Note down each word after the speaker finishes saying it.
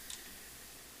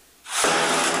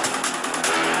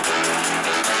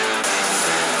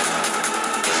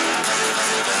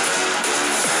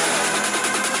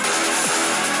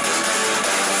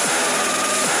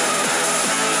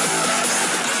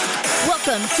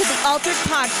to the Altered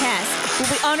Podcast, where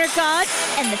we honor God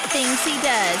and the things He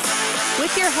does.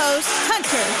 With your hosts,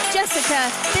 Hunter,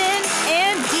 Jessica, Ben,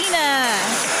 and Dina.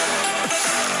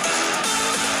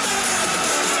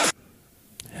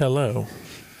 Hello.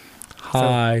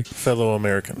 Hi. Fellow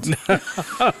Americans.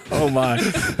 Oh, my.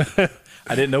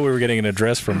 I didn't know we were getting an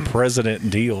address from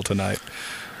President Deal tonight.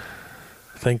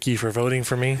 Thank you for voting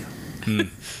for me.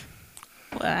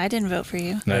 Well, I didn't vote for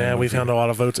you. No, Yeah, we found a lot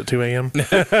of votes at 2 a.m.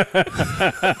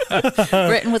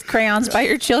 Written with crayons by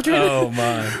your children. Oh,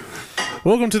 my.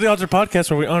 Welcome to the Altar Podcast,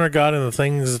 where we honor God and the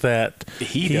things that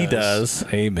He does.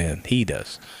 Amen. He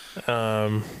does.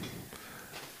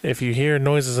 If you hear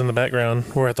noises in the background,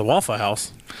 we're at the Waffle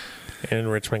House in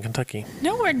Richmond, Kentucky.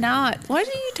 No, we're not. What are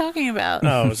you talking about?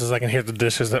 Oh, it's just I can hear the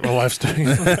dishes that my wife's doing.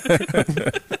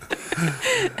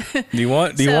 Do you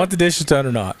want the dishes done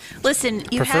or not? Listen, you have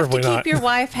to Preferably keep not. your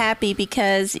wife happy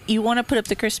because you want to put up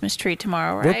the Christmas tree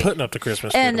tomorrow, right? We're putting up the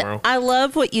Christmas tree And tomorrow. I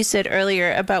love what you said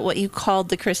earlier about what you called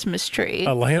the Christmas tree.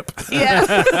 A lamp?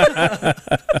 Yeah.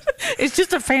 It's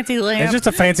just a fancy lamp. It's just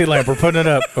a fancy lamp. We're putting it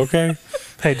up, okay?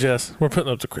 Hey, Jess, we're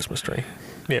putting up the Christmas tree.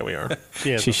 Yeah, we are.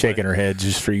 Yeah, She's shaking her head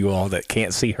just for you all that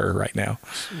can't see her right now.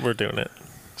 We're doing it.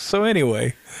 So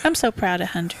anyway, I'm so proud of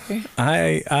Hunter.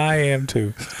 I am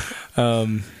too.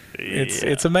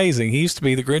 It's amazing. He used to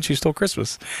be the Grinch who stole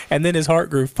Christmas, and then his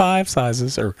heart grew 5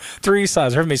 sizes or 3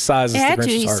 sizes. How many sizes? It The had to.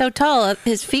 Grinch's He's heart. so tall,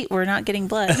 his feet were not getting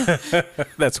blood.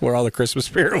 That's where all the Christmas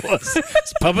spirit was.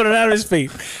 It's pumping it out of his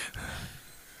feet.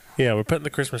 Yeah, we're putting the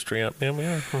Christmas tree up. Yeah, we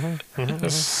are. Mm-hmm.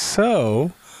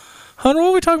 So, Hunter, what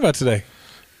are we talking about today?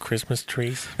 Christmas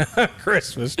trees.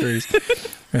 Christmas trees.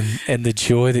 and the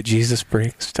joy that Jesus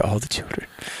brings to all the children.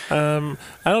 I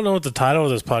don't know what the title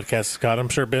of this podcast has got. I'm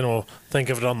sure Ben will think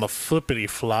of it on the flippity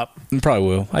flop. Probably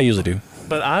will. I usually do.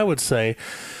 But I would say,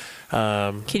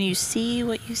 Can you see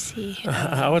what you see?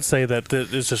 I would say that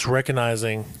it's just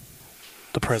recognizing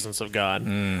the presence of God.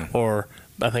 Or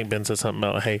I think Ben said something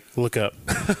about, hey, look up.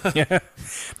 Yeah.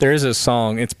 There is a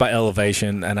song, it's by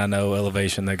Elevation, and I know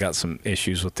Elevation, they got some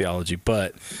issues with theology,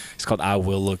 but it's called I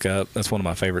Will Look Up. That's one of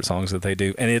my favorite songs that they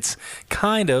do. And it's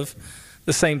kind of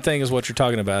the same thing as what you're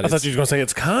talking about. I thought you were going to say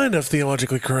it's kind of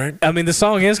theologically correct. I mean, the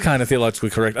song is kind of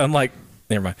theologically correct, unlike...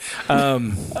 Never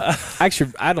mind.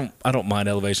 Actually, I don't mind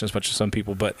Elevation as much as some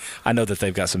people, but I know that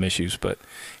they've got some issues. But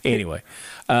anyway,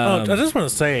 I just want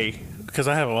to say, because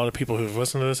I have a lot of people who've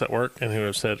listened to this at work and who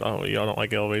have said, "Oh, y'all don't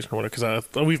like Elevation or whatever,"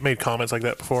 because we've made comments like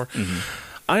that before.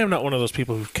 I am not one of those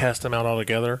people who cast them out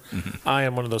altogether. I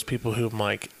am one of those people who,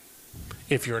 like,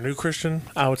 if you're a new Christian,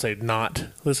 I would say not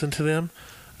listen to them.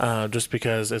 Just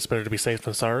because it's better to be safe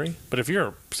than sorry. But if you're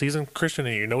a seasoned Christian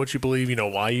and you know what you believe, you know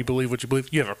why you believe what you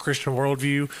believe, you have a Christian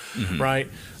worldview, right?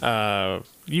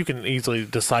 You can easily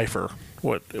decipher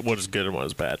what is good and what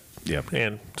is bad. Yeah.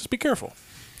 And just be careful.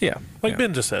 yeah. Like yeah.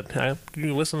 Ben just said.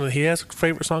 You listen to, he has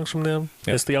favorite songs from them.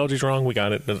 Yeah. His theology's wrong. We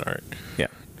got it. Then all right. Yeah.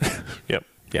 Yep.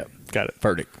 Yep. Got it.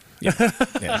 Verdict. Yeah.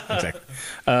 Yeah,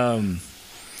 exactly.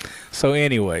 So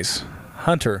anyways,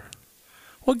 Hunter,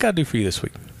 what did God do for you this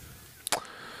week?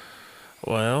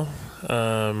 Well,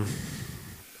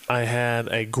 I had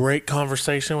a great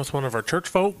conversation with one of our church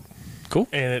folk. Cool.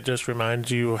 And it just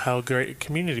reminds you how great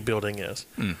community building is.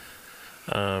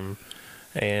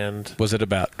 And Was it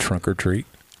about trunk or treat?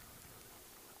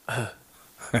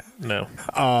 no.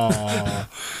 Oh.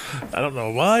 I don't know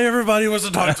why everybody wants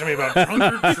to talk to me about trunk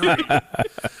or treat.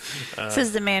 This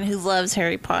is the man who loves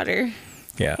Harry Potter.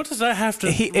 Yeah. What does that have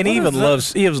to? He what even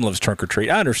is that? he even loves trunk or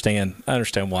treat. I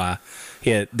understand why.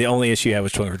 Yeah, the only issue you have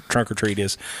with trunk or treat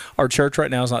is our church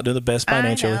right now is not doing the best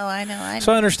financially. I know.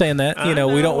 So I understand that. We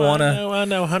don't want to. I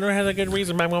know. Hunter has a good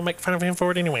reason, but I'm going to make fun of him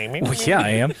for it anyway. Well, yeah, I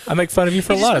am. I make fun of you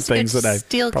for a lot of things that I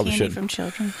steal probably candy shouldn't. from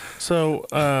children. So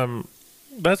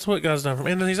that's what God's done for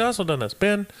me. And he's also done this.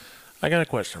 Ben, I got a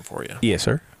question for you. Yes,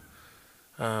 sir.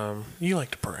 You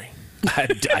like to pray.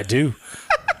 I do.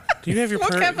 Do you have your What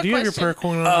prayer? kind of Do you have your question? prayer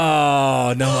coin on?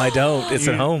 Oh no, I don't. It's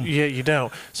at home. Yeah, you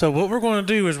don't. So what we're going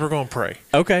to do is we're going to pray.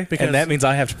 Okay, Because- and that means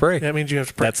I have to pray. That means you have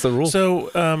to pray. That's the rule.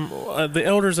 So the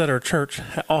elders at our church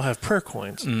all have prayer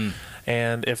coins.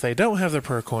 And if they don't have their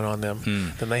prayer coin on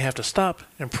them, then they have to stop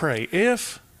and pray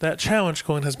if that challenge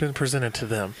coin has been presented to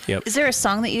them. Yep. Is there a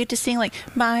song that you get to sing, like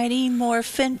Mighty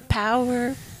Morphin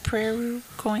Power Prayer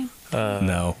Coin?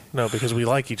 No. No, because we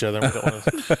like each other and we don't want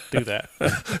to do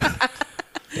that.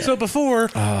 So before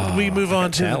we move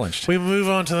on to challenged.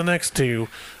 the next two.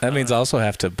 That means I also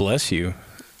have to bless you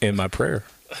in my prayer.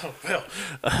 Oh, well,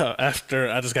 after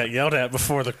I just got yelled at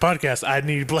before the podcast, I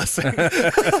need blessing.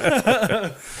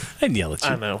 I didn't yell at you.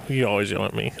 I know. You always yell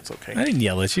at me. It's okay. I didn't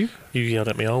yell at you. You yelled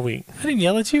at me all week. I didn't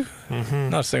yell at you. Mm-hmm.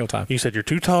 Not a single time. You said you're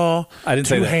too tall. I didn't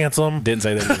say too that. handsome. Didn't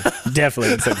say that either.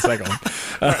 Definitely didn't say the second one.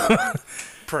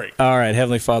 Pray. All right,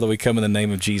 Heavenly Father, we come in the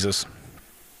name of Jesus,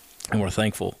 and we're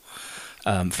thankful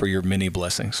for your many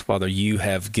blessings. Father, you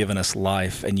have given us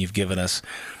life, and you've given us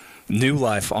new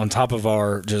life on top of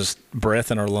our just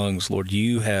breath in our lungs. Lord,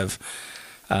 you have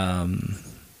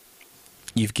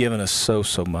you've given us so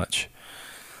much.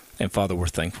 And Father, we're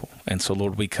thankful. And so,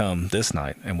 Lord, we come this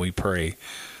night and we pray,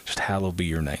 just hallowed be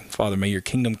your name. Father, may your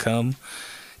kingdom come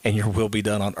and your will be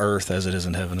done on earth as it is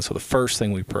in heaven. And so the first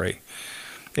thing we pray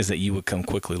is that you would come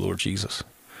quickly, Lord Jesus.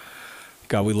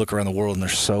 God, we look around the world and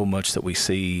there's so much that we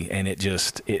see, and it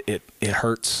just, it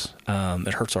hurts.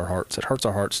 It hurts our hearts. It hurts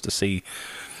our hearts to see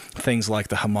things like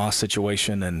the Hamas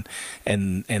situation and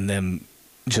them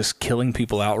just killing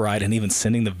people outright and even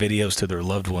sending the videos to their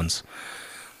loved ones.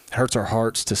 It hurts our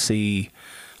hearts to see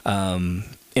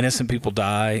innocent people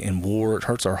die in war. It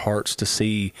hurts our hearts to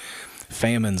see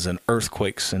famines and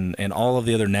earthquakes and all of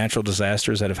the other natural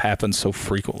disasters that have happened so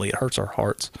frequently. It hurts our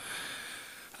hearts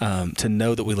to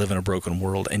know that we live in a broken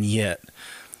world, and yet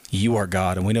you are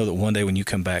God, and we know that one day when you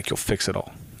come back, you'll fix it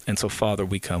all. And so, Father,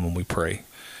 we come and we pray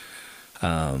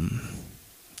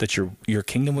that your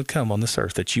kingdom would come on this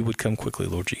earth, that you would come quickly,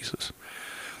 Lord Jesus.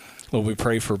 Lord, we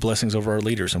pray for blessings over our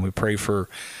leaders, and we pray for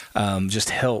just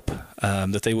help,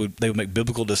 that they would make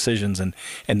biblical decisions, and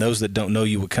those that don't know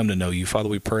you would come to know you. Father,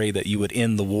 we pray that you would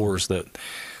end the wars that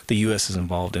the U.S. is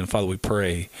involved in. Father, we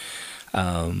pray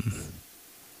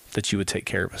that you would take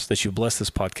care of us, that you bless this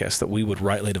podcast, that we would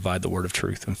rightly divide the word of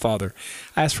truth. And Father,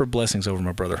 I ask for blessings over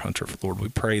my brother Hunter. Lord, we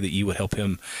pray that you would help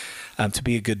him to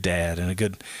be a good dad and a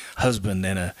good husband,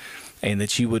 and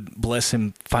that you would bless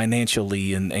him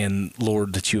financially, and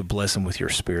Lord, that you would bless him with your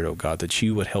spirit, oh God, that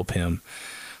you would help him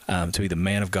to be the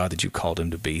man of God that you called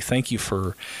him to be. Thank you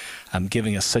for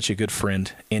giving us such a good friend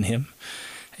in him.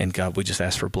 And God, we just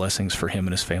ask for blessings for him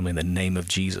and his family in the name of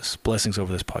Jesus. Blessings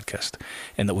over this podcast,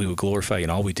 and that we would glorify you in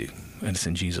all we do. And it's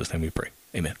in Jesus' name we pray.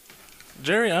 Amen.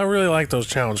 Jerry, I really like those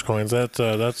challenge coins.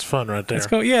 That's fun right there. Let's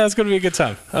go. Yeah, it's going to be a good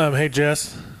time. Hey,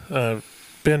 Jess.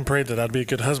 Ben prayed that I'd be a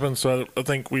good husband, so I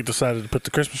think we decided to put the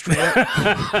Christmas tree up.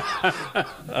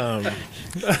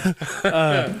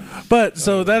 But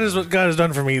so that is what God has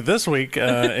done for me this week,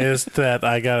 is that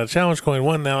I got a challenge coin.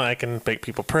 One, now I can make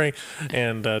people pray.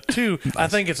 And two, I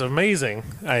think it's an amazing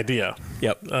idea.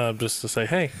 Yep. Just to say,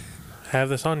 hey, have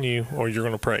this on you or you're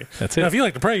going to pray. That's it. Now, if you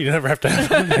like to pray, you never have to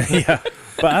have it. Yeah.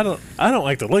 But I don't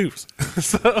like to lose.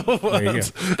 So, there you go.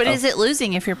 But is it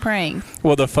losing if you're praying?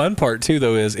 Well, the fun part, too,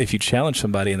 though, is if you challenge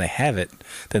somebody and they have it,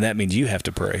 then that means you have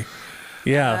to pray.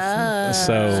 Yeah.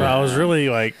 So I was really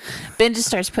like... Ben just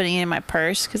starts putting it in my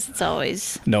purse because it's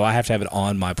always... No, I have to have it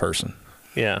on my person.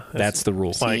 Yeah. That's the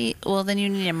rule. See, well, then you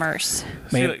need a merce.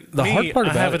 Man, See, the hard part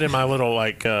about I have it in my little,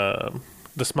 like... the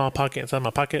small pocket inside my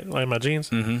pocket, like my jeans.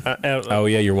 Mm-hmm. Oh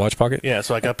yeah, your watch pocket. Yeah,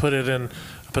 so like I put it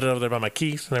over there by my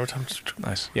keys, and every time.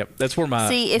 Nice. Yep, that's where my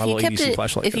See, if my you little kept EDC it,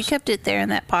 flashlight if goes. you kept it there in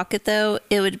that pocket, though,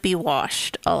 it would be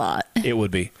washed a lot. It would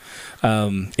be,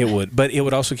 it would, but it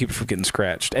would also keep it from getting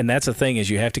scratched. And that's the thing, is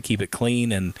you have to keep it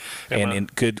clean and in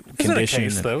good condition.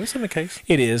 It's in a case, though. It's in a case.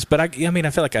 It is, but I mean, I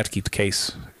feel like I have to keep the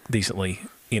case decently.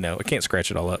 You know, I can't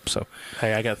scratch it all up. So,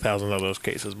 hey, I got thousands of those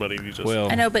cases, buddy. You just well,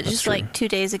 I know, but that's just true. like 2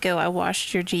 days ago, I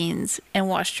washed your jeans and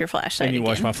washed your flashlight. And you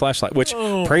washed again. my flashlight, which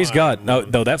praise God, no,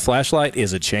 that flashlight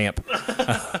is a champ.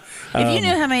 If you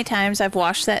knew how many times I've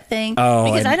washed that thing, Oh,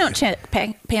 because and- I don't check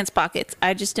pants pockets,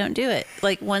 I just don't do it.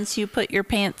 Like once you put your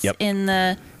pants Yep. in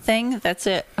the thing, that's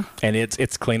it. And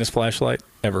it's cleanest flashlight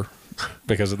ever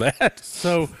because of that.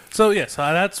 So yes,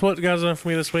 that's what God's done for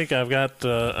me this week. I've had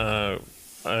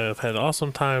an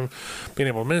awesome time being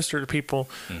able to minister to people,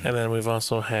 and then we've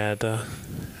also had a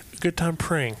good time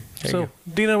praying. There you So, go.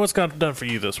 Dina, what's God done for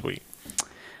you this week?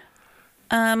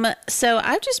 So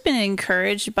I've just been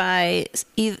encouraged by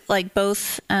like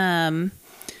both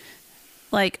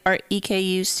like our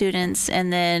EKU students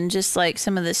and then just like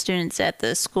some of the students at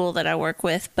the school that I work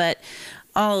with, but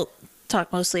I'll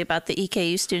talk mostly about the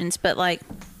EKU students, but like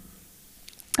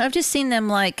I've just seen them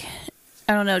like,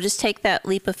 I don't know, just take that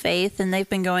leap of faith, and they've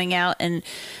been going out and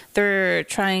they're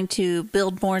trying to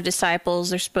build more disciples.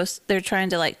 They're trying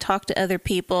to like talk to other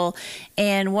people.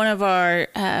 And one of our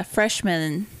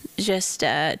freshmen, just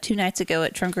 2 nights ago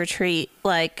at Trunk or Treat,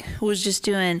 like, was just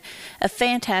doing a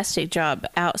fantastic job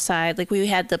outside. Like, we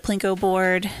had the Plinko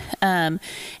board, and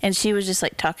she was just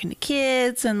like talking to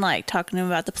kids and like talking to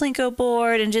them about the Plinko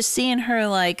board, and just seeing her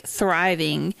like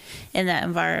thriving in that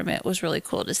environment was really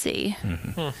cool to see.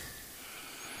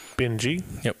 Benji.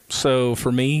 Yep. So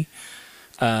for me,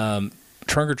 Trunk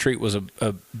or Treat was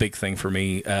a big thing for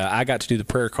me. I got to do the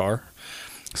prayer car.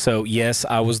 So, yes,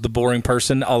 I was the boring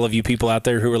person. All of you people out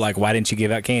there who were like, why didn't you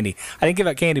give out candy? I didn't give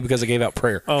out candy because I gave out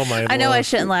prayer. Oh, my I know Lord. I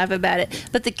shouldn't laugh about it,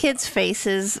 but the kids'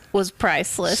 faces was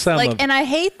priceless. Some Like, of- and I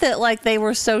hate that, like, they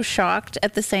were so shocked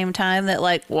at the same time that,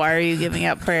 like, why are you giving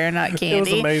out prayer, not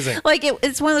candy? amazing. Like,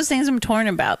 it's one of those things I'm torn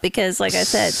about because, like I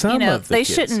said, Some you know, of the they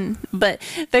kids. shouldn't, but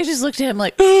they just looked at him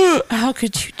like, oh, how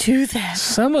could you do that?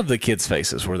 Some of the kids'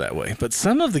 faces were that way, but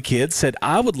some of the kids said,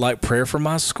 I would like prayer for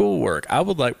my schoolwork. I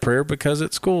would like prayer because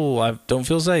at school I don't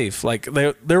feel safe. Like,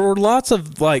 there were lots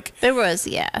of, like, There was,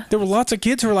 yeah. there were lots of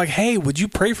kids who were like, hey, would you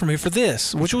pray for me for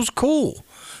this? Which was cool.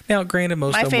 Now, granted,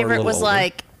 most My of them were a favorite little was older.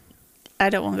 like, I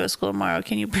don't want to go to school tomorrow.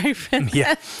 Can you pray for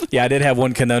that? Yeah, I did have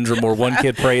one conundrum where one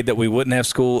kid prayed that we wouldn't have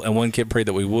school, and one kid prayed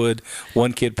that we would.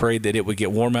 One kid prayed that it would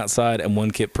get warm outside, and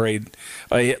one kid prayed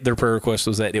their prayer request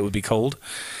was that it would be cold.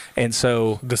 And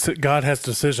so, God has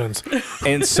decisions.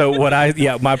 and so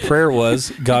my prayer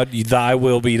was, God, thy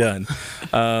will be done.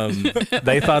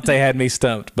 They thought they had me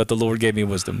stumped, but the Lord gave me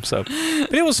wisdom. So,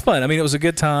 but it was fun. I mean, it was a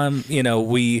good time. You know,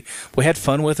 we had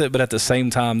fun with it, but at the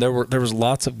same time, there was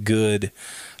lots of good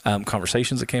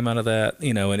conversations that came out of that.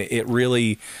 You know, and it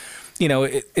really, you know,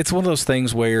 it's one of those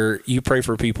things where you pray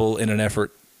for people in an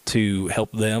effort to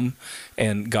help them,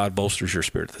 and God bolsters your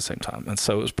spirit at the same time. And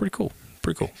so it was pretty cool.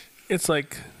 Pretty cool. It's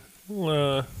like,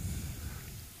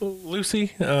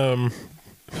 Lucy,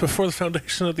 before the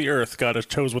foundation of the earth, God has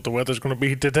chose what the weather's going to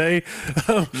be today.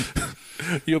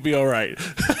 You'll be all right.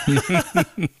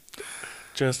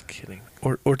 Just kidding.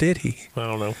 Or did he? I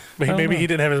don't know. Maybe he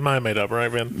didn't have his mind made up,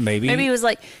 right, Ben? Maybe. Maybe he was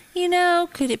like, you know,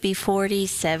 could it be 40,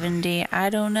 70? I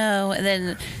don't know. And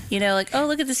then, you know, like, oh,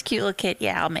 look at this cute little kid.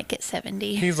 Yeah, I'll make it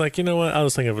 70. He's like, you know what? I'll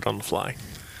just think of it on the fly.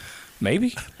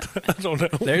 Maybe. I don't know.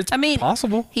 There's I mean,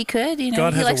 possible. He could, you know.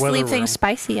 God He has a likes to weather leave room. things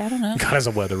spicy. I don't know. God has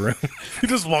a weather room. He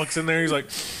just walks in there. He's like,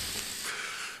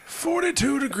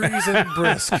 42 degrees and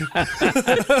brisk.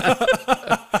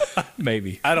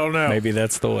 Maybe. I don't know. Maybe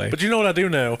that's the way. But you know what I do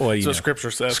know? What do you So know?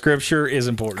 Scripture says. Scripture is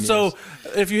important. So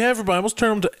if you have your Bibles,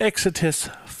 turn them to Exodus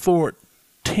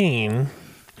 14.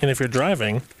 And if you're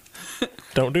driving,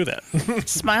 don't do that.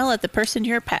 Smile at the person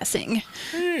you're passing.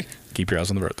 Keep your eyes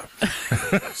on the road,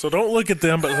 though. So don't look at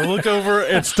them, but look over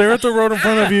and stare at the road in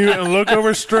front of you and look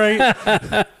over straight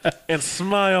and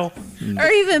smile. Or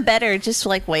even better, just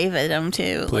like wave at them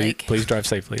too. Please drive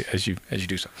safely as you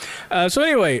do so. So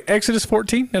anyway, Exodus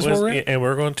 14. That's where we're at. And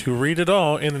we're going to read it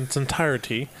all in its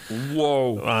entirety.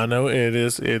 Whoa. I know it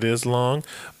is long,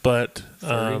 but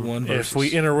 31 if we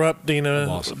verses. interrupt Dina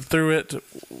Awesome. through it,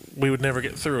 we would never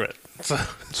get through it. So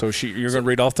You're going to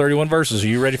read all 31 verses. Are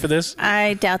you ready for this?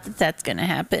 I doubt that that's going to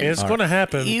happen. it's going to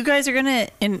happen. You guys are going to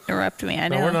interrupt me. I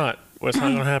know. No, we're not. It's not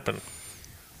going to happen.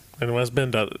 Unless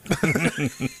Ben does it. I'm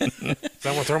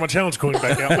going to throw my challenge coin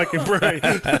back out, make him pray.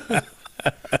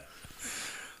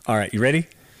 All right. You ready?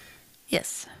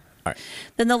 Yes. All right.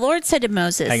 Then the Lord said to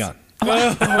Moses, Hang on.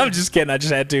 I'm just kidding. I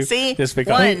just had to. See? Just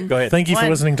because. One. Go ahead. Thank you for One.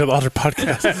 listening to the Altar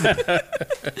Podcast.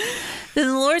 Then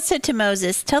the Lord said to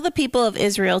Moses, tell the people of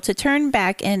Israel to turn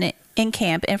back and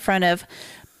encamp in front of.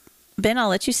 Ben, I'll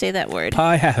let you say that word.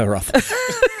 Pi Hahiroth.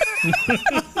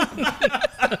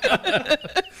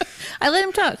 I let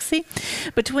him talk. See,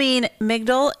 between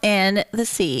Migdol and the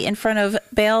sea, in front of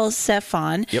Baal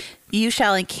Zephon, Yep. you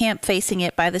shall encamp facing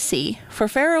it by the sea. For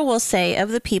Pharaoh will say of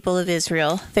the people of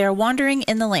Israel, they are wandering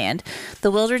in the land.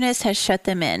 The wilderness has shut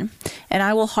them in. And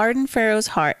I will harden Pharaoh's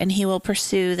heart, and he will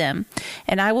pursue them.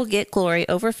 And I will get glory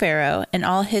over Pharaoh and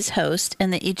all his host,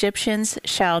 and the Egyptians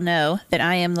shall know that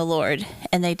I am the Lord.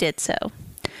 And they did so.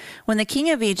 When the king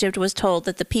of Egypt was told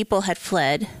that the people had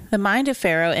fled, the mind of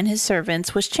Pharaoh and his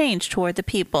servants was changed toward the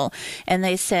people, and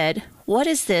they said, what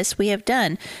is this we have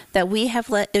done, that we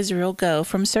have let Israel go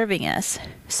from serving us?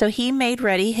 So he made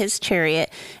ready his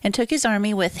chariot, and took his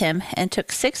army with him, and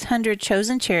took 600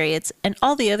 chosen chariots, and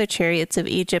all the other chariots of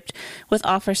Egypt, with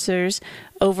officers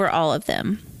over all of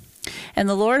them. And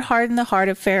the Lord hardened the heart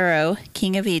of Pharaoh,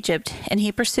 king of Egypt, and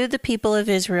he pursued the people of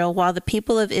Israel while the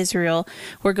people of Israel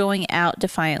were going out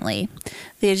defiantly.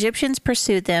 The Egyptians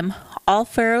pursued them, all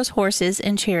Pharaoh's horses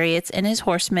and chariots and his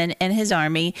horsemen and his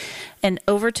army, and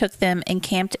overtook them and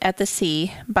camped at the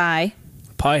sea by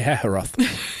Pi Hahiroth.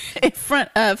 in front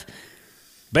of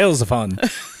Baal Zephon.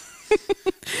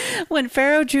 When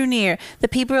Pharaoh drew near, the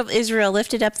people of Israel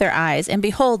lifted up their eyes, and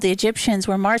behold, the Egyptians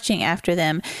were marching after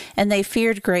them, and they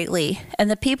feared greatly. And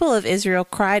the people of Israel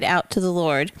cried out to the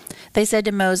Lord. They said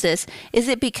to Moses, "Is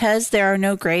it because there are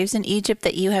no graves in Egypt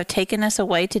that you have taken us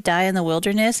away to die in the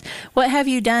wilderness? What have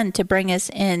you done to bring us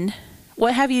in?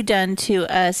 What have you done to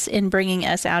us in bringing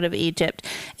us out of Egypt?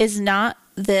 Is not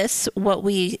this what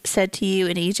we said to you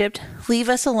in Egypt? Leave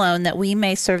us alone that we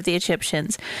may serve the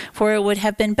Egyptians. For it would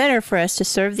have been better for us to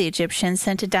serve the Egyptians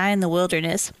than to die in the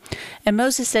wilderness." And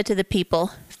Moses said to the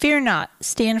people, "Fear not,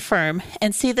 stand firm,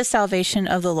 and see the salvation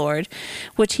of the Lord,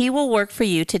 which he will work for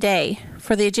you today.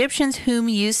 For the Egyptians whom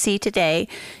you see today,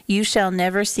 you shall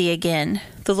never see again.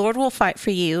 The Lord will fight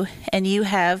for you, and you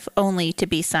have only to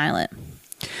be silent."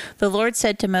 The Lord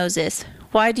said to Moses,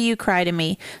 "Why do you cry to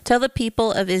me? Tell the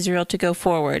people of Israel to go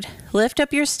forward. Lift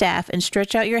up your staff and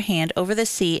stretch out your hand over the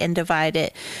sea and divide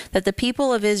it, that the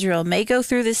people of Israel may go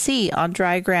through the sea on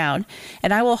dry ground.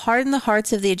 And I will harden the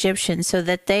hearts of the Egyptians so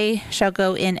that they shall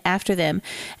go in after them.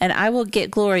 And I will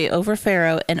get glory over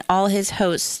Pharaoh and all his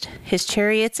host, his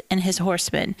chariots and his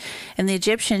horsemen. And the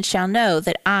Egyptians shall know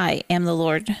that I am the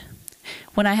Lord,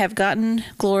 when I have gotten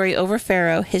glory over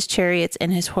Pharaoh, his chariots,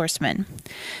 and his horsemen."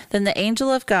 Then the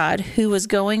angel of God, who was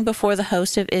going before the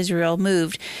host of Israel,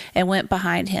 moved and went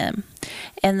behind him.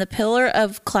 And the pillar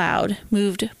of cloud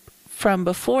moved from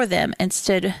before them and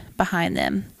stood behind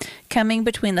them, coming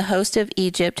between the host of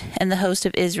Egypt and the host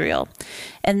of Israel.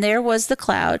 And there was the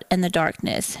cloud and the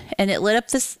darkness, and it lit up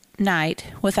the night,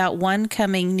 without one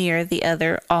coming near the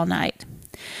other all night.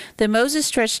 Then Moses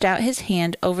stretched out his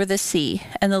hand over the sea,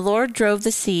 and the Lord drove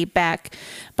the sea back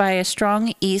by a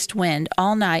strong east wind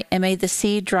all night, and made the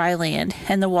sea dry land,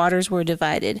 and the waters were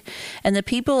divided. And the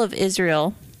people of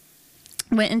Israel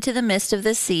went into the midst of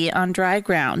the sea on dry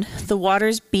ground, the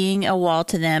waters being a wall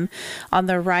to them on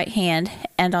their right hand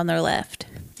and on their left.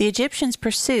 The Egyptians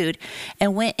pursued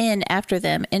and went in after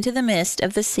them into the midst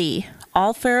of the sea,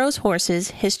 all Pharaoh's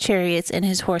horses, his chariots, and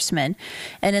his horsemen.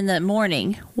 And in the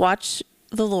morning watched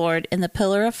the Lord in the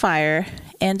pillar of fire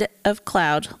and of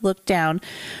cloud looked down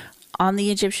on the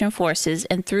Egyptian forces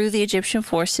and threw the Egyptian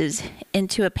forces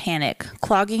into a panic,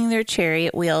 clogging their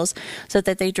chariot wheels so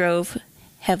that they drove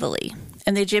heavily.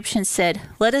 And the Egyptians said,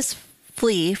 "Let us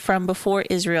flee from before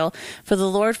Israel, for the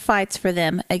Lord fights for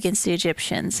them against the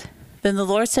Egyptians." Then the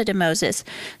Lord said to Moses,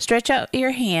 "Stretch out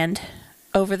your hand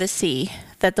over the sea,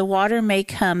 that the water may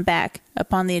come back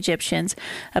upon the Egyptians,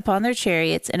 upon their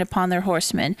chariots, and upon their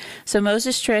horsemen." So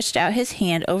Moses stretched out his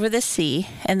hand over the sea,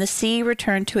 and the sea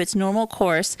returned to its normal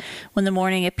course when the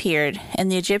morning appeared, and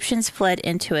the Egyptians fled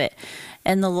into it,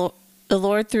 and the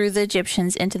Lord threw the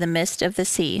Egyptians into the midst of the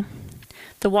sea.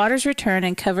 The waters returned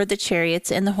and covered the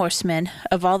chariots and the horsemen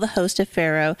of all the host of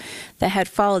Pharaoh that had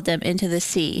followed them into the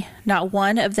sea. Not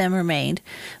one of them remained.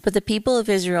 But the people of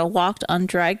Israel walked on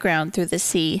dry ground through the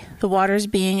sea, the waters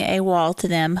being a wall to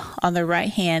them on their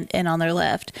right hand and on their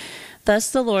left.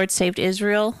 Thus the Lord saved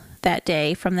Israel that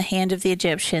day from the hand of the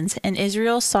Egyptians, and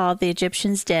Israel saw the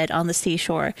Egyptians dead on the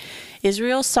seashore.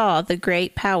 Israel saw the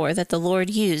great power that the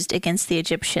Lord used against the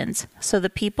Egyptians. So the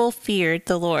people feared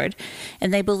the Lord,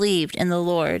 and they believed in the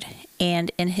Lord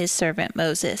and in his servant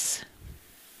Moses.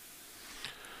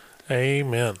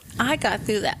 Amen. I got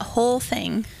through that whole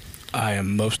thing. I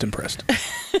am most impressed.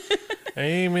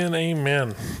 Amen,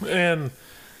 amen. And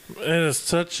it is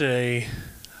such a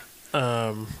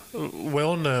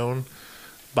well-known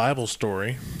Bible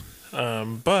story,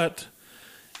 but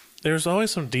there's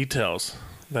always some details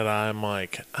that I'm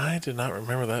like, I did not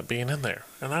remember that being in there,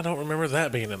 and I don't remember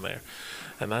that being in there,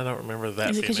 and I don't remember that.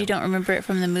 Is it because you don't remember it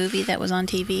from the movie that was on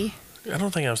TV? I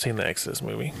don't think I've seen the Exodus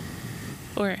movie.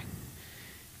 Or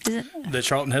is it The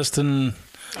Charlton Heston,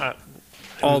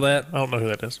 all that? I don't know who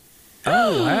that is.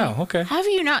 Oh, wow. Okay. Have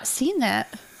you not seen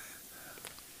that?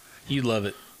 You love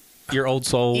it. Your old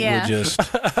soul Yeah.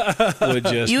 would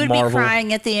just You would marvel. be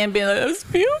crying at the end, being like, "That's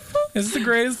beautiful." It's the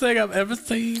greatest thing I've ever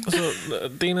seen. So,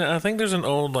 Dina, I think there's an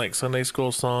old like Sunday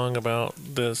school song about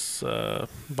this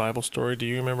Bible story. Do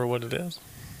you remember what it is?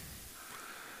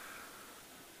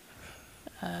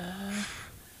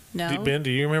 No. Ben,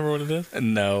 do you remember what it is?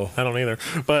 No. I don't either.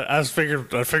 But I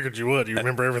figured you would. You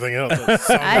remember everything else.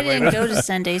 I didn't go to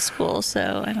Sunday school,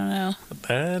 so I don't know.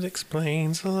 That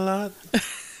explains a lot.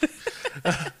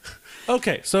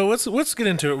 Okay, so let's get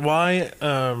into it. Why?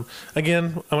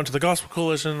 Again, I went to the Gospel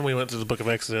Coalition. We went to the Book of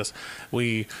Exodus.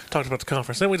 We talked about the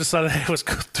conference. Then we decided, hey, let's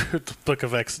go through the Book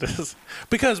of Exodus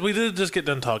because we did just get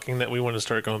done talking that we wanted to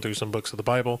start going through some books of the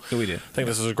Bible. We did. I think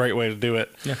this is a great way to do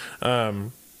it. Yeah.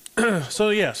 So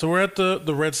we're at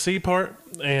the Red Sea part,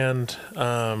 and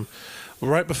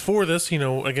right before this,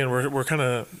 again, we're kind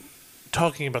of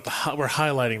talking about we're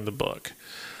highlighting the book.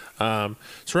 So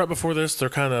right before this, they're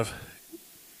kind of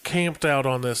camped out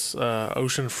on this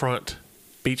beachfront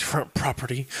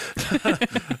property.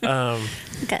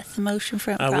 Got some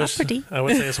oceanfront property. I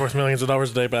would say it's worth millions of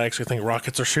dollars a day, but I actually think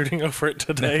rockets are shooting over it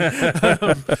today.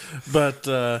 But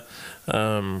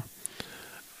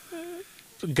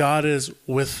God is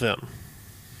with them,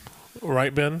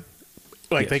 right, Ben?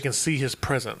 Like, they can see His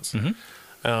presence.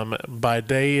 By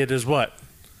day, it is what?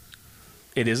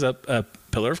 It is a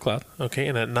pillar of cloud. Okay,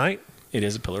 and at night? It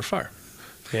is a pillar of fire.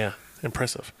 Yeah,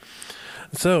 impressive.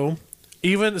 So,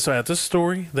 at this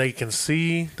story, they can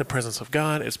see the presence of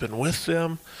God. It's been with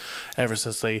them ever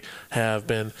since they have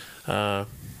been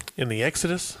in the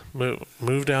Exodus,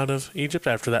 moved out of Egypt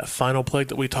after that final plague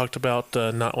that we talked about,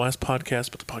 not last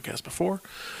podcast, but the podcast before.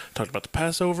 Talked about the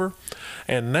Passover.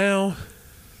 And now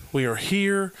we are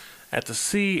here at the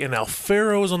sea, and now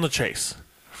Pharaoh is on the chase.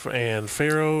 And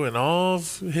Pharaoh and all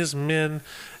of his men.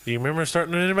 Do you remember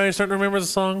anybody starting to remember the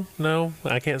song? No,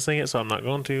 I can't sing it, so I'm not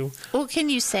going to. Well, can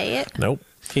you say it? Nope.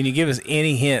 Can you give us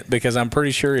any hint? Because I'm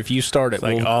pretty sure if you start it,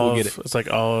 we'll get it. It's like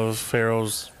all of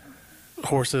Pharaoh's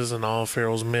horses and all of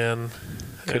Pharaoh's men.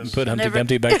 Couldn't put Humpty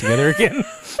Dumpty back together again?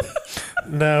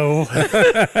 No.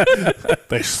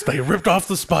 They ripped off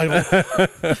the Bible.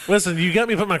 Listen, you got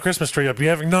me put my Christmas tree up. You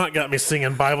have not got me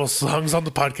singing Bible songs on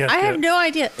the podcast I yet. have no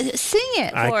idea. Sing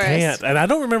it for us. I can't. And I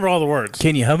don't remember all the words.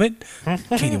 Can you hum it?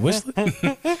 Can you whistle it? Is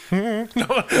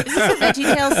this a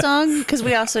VeggieTales song? Because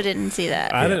we also didn't see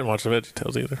that. I didn't watch the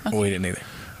VeggieTales either. Okay. We didn't either.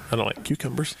 I don't like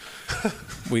cucumbers.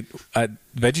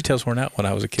 VeggieTales weren't out when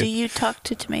I was a kid. Do you talk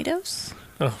to tomatoes?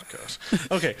 Oh, gosh.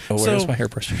 Okay. Where's my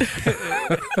hairbrush?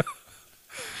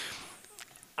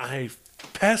 I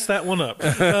passed that one up.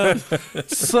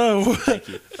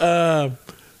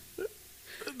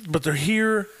 But they're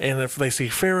here, and if they see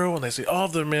Pharaoh and they see all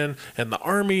of their men and the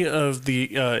army of the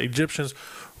Egyptians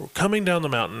coming down the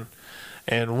mountain,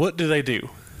 and what do?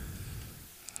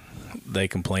 They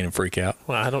complain and freak out.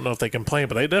 Well, I don't know if they complain,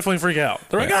 but they definitely freak out.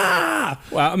 They're like, ah!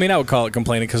 Well, I mean, I would call it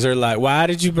complaining because they're like, why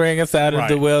did you bring us out of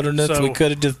the wilderness? So, we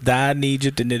could have just died in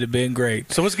Egypt and it'd have been great.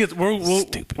 So we're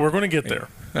going to get there.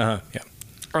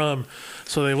 Yeah.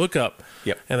 So they look up,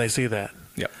 Yep. and they see that.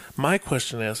 Yep. My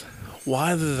question is,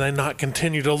 why did they not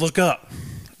continue to look up?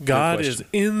 God is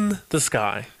in the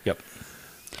sky. Yep.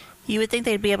 You would think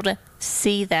they'd be able to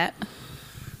see that.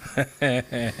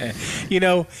 You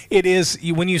know, it is,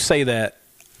 when you say that,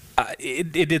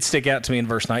 it did stick out to me in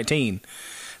verse 19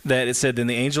 that it said, then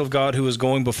the angel of God who was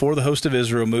going before the host of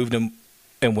Israel moved him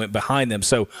and went behind them.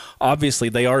 So obviously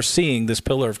they are seeing this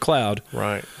pillar of cloud.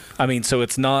 Right. I mean, so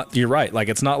it's not, you're right. Like,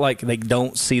 it's not like they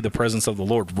don't see the presence of the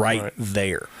Lord right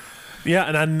there. Yeah,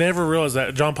 and I never realized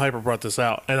that. John Piper brought this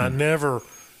out, and I never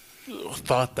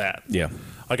thought that. Yeah.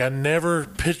 Like, I never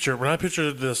pictured, when I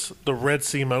pictured the Red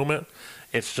Sea moment,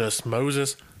 it's just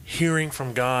Moses hearing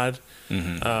from God,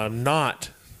 not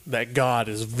that God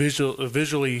is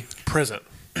visually present.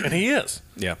 And he is.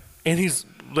 Yeah. And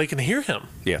they can hear him.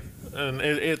 Yeah. And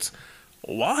it's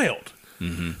wild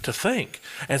to think.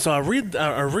 And so I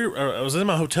was in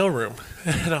my hotel room,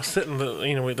 and I was sitting,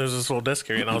 there's this little desk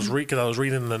area, and I was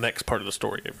reading the next part of the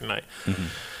story every night.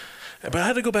 But I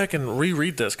had to go back and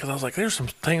reread this because I was like, there's some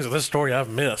things of this story I've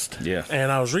missed. Yeah.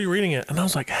 And I was rereading it, and I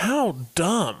was like, how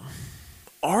dumb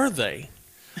are they?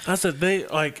 I said,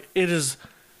 it is.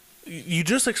 You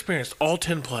just experienced all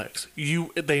 10 plagues.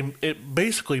 It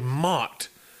basically mocked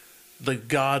the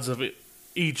gods of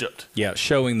Egypt. Yeah,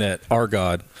 showing that our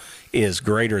God is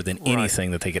greater than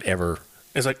anything that they could ever.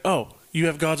 It's like, oh, you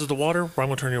have gods of the water? Well, I'm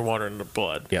going to turn your water into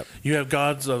blood. Yep. You have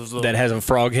gods of that has a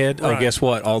frog head? Right. Oh, guess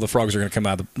what? All the frogs are going to come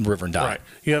out of the river and die. Right.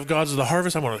 You have gods of the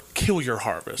harvest? I'm going to kill your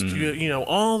harvest.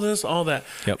 All this, all that.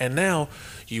 Yep. And now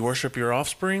you worship your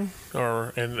offspring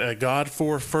and a god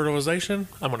for fertilization?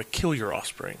 I'm going to kill your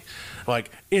offspring.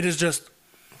 Like, it is just,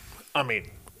 and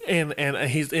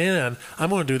he's in, I'm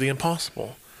going to do the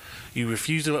impossible. You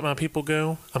refuse to let my people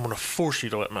go, I'm going to force you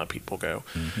to let my people go.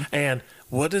 And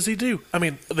what does he do? I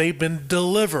mean, they've been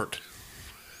delivered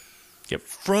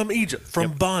from Egypt,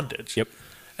 from bondage. Yep.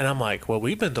 And I'm like, well,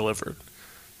 we've been delivered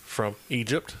from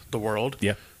Egypt, the world,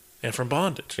 and from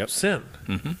bondage, sin.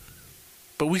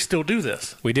 But we still do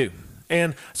this. We do.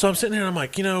 And so I'm sitting here and I'm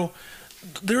like,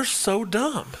 they're so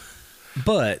dumb.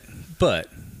 But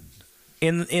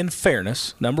in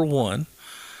fairness, number one,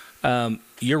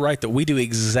 you're right that we do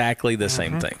exactly the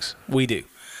same things. We do.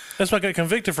 That's why I got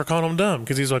convicted for calling him dumb,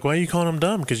 because he's like, why are you calling him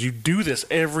dumb? Because you do this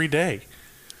every day.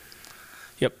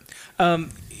 Yep.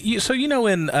 And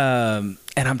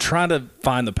I'm trying to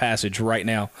find the passage right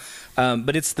now,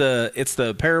 but it's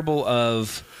the parable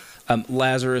of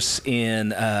Lazarus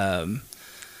in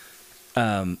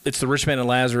it's the rich man and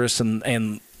Lazarus,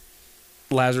 and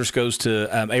Lazarus goes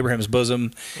to Abraham's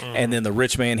bosom, and then the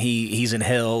rich man he's in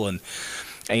hell, and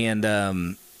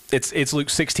it's Luke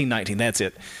 16:19. That's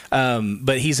it.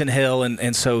 But he's in hell,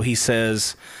 and so he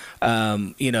says,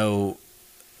 Lord,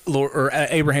 or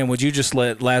Abraham, would you just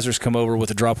let Lazarus come over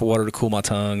with a drop of water to cool my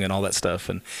tongue and all that stuff?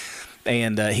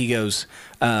 And he goes,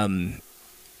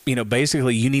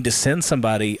 basically, you need to send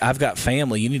somebody. I've got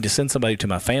family. You need to send somebody to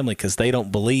my family because they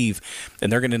don't believe,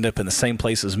 and they're going to end up in the same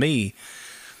place as me.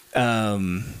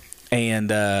 There's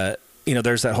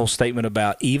that whole statement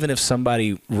about even if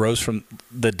somebody rose from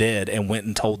the dead and went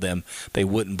and told them, they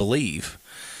wouldn't believe.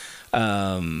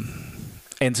 And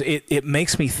so it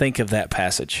makes me think of that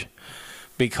passage,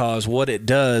 because what it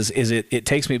does is it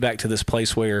takes me back to this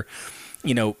place where,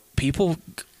 people,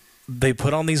 they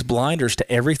put on these blinders to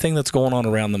everything that's going on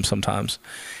around them sometimes,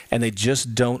 and they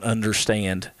just don't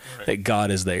understand that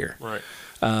God is there. Right.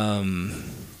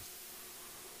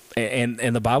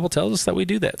 And the Bible tells us that we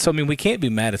do that. So, I mean, we can't be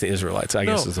mad at the Israelites, I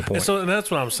guess is the point. And that's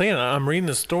what I'm saying. I'm reading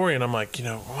this story, and I'm like,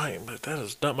 wait, but that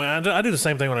is dumb. I do the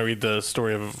same thing when I read the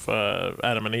story of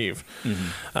Adam and Eve.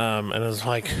 Mm-hmm. And it's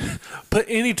like, put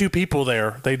any two people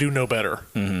there, they do no better.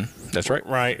 Mm-hmm. That's right.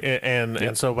 Right?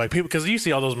 And so, like, people, because you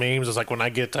see all those memes, it's like when I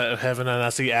get to heaven and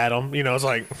I see Adam, it's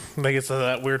like, they get to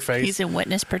that weird face. He's in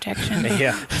witness protection.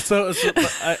 Yeah. So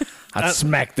I'd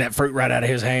smack that fruit right out of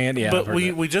his hand. Yeah, but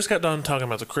we just got done talking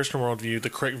about the Christian worldview, the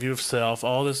correct view of self,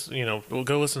 all this. We'll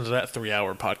go listen to that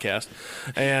 3-hour podcast.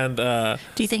 And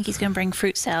do you think he's going to bring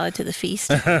fruit salad to the feast?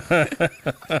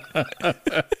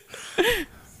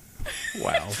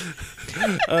 Wow.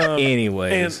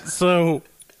 Anyways, and so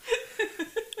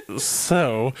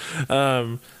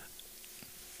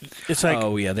it's like,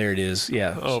 oh yeah, there it is.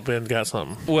 Yeah. Oh, Ben got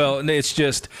something. Well, it's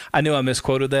just I knew I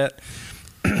misquoted that.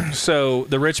 So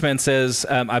the rich man says,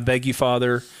 I beg you,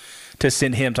 Father, to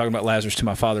send him, talking about Lazarus, to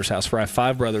my father's house, for I have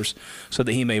 5 brothers, so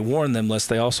that he may warn them, lest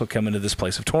they also come into this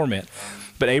place of torment.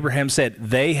 But Abraham said,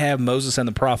 they have Moses and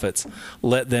the prophets,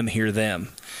 let them hear them.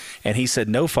 And he said,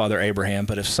 no, Father Abraham,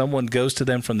 but if someone goes to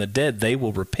them from the dead, they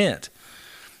will repent.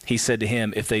 He said to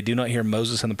him, if they do not hear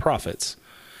Moses and the prophets,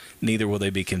 neither will they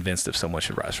be convinced if someone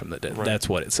should rise from the dead. Right. That's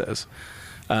what it says.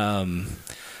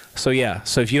 So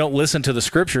if you don't listen to the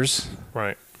scriptures,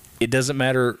 right, it doesn't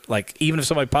matter. Like, even if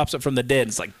somebody pops up from the dead,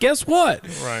 it's like, guess what?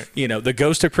 Right. The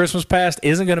ghost of Christmas past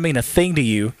isn't going to mean a thing to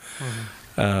you.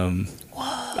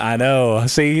 Mm-hmm. I know.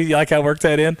 See, you like how I worked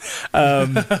that in?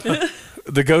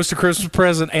 The ghost of Christmas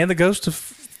present and the ghost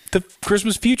of the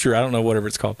Christmas future, I don't know, whatever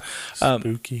it's called.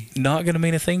 Spooky. Not going to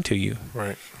mean a thing to you.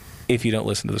 Right. If you don't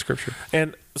listen to the scripture.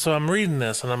 And so I'm reading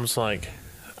this, and I'm just like,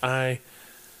 I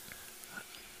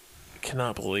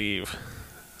cannot believe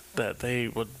that they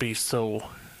would be so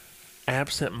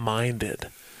absent-minded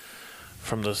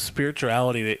from the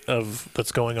spirituality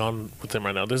that's going on with them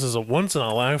right now. This is a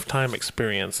once-in-a-lifetime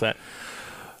experience that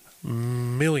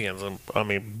billions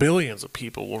of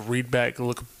people will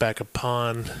look back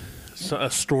upon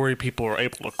a story people are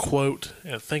able to quote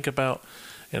and think about,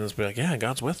 and just be like, yeah,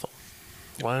 God's with them.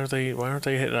 Why aren't they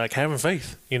like having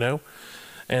faith?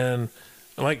 And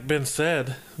like Ben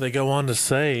said, they go on to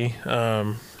say,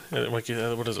 what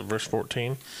is it, verse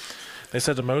 14? They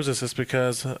said to Moses, it's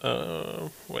because, I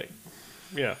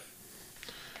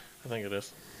think it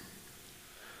is.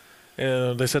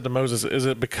 And they said to Moses, is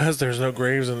it because there's no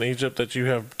graves in Egypt that you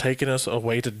have taken us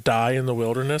away to die in the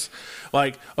wilderness?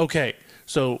 Like, okay,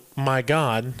 so my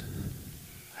God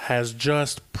has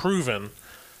just proven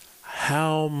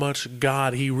how much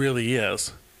God he really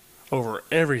is over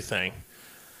everything.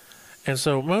 And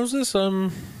so, Moses,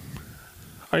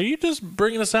 are you just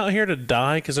bringing us out here to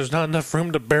die because there's not enough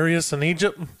room to bury us in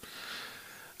Egypt?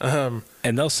 And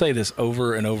they'll say this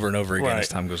over and over and over again as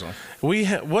time goes on.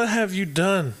 What have you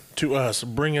done to us?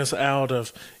 Bring us out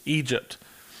of Egypt.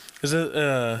 Is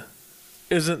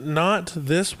it not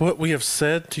this what we have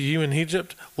said to you in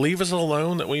Egypt? Leave us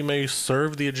alone that we may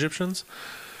serve the Egyptians.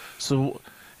 So,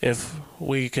 if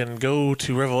we can go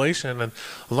to Revelation and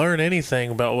learn anything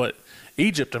about what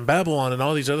Egypt and Babylon and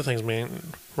all these other things mean,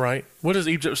 right? What does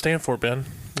Egypt stand for, Ben?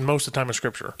 Most of the time in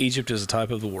Scripture. Egypt is a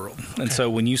type of the world. Okay. And so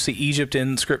when you see Egypt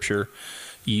in Scripture,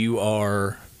 you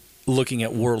are looking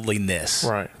at worldliness.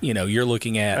 Right. You're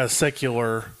looking at a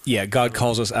secular. Yeah, God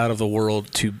calls us out of the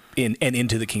world and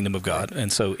into the kingdom of God.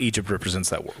 And so Egypt represents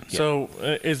that world. Yeah. So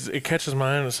it catches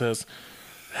my eye and it says,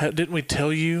 didn't we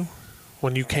tell you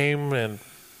when you came and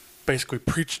basically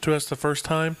preached to us the first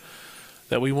time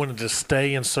that we wanted to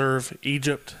stay and serve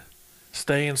Egypt,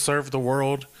 stay and serve the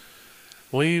world,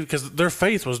 because their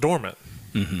faith was dormant.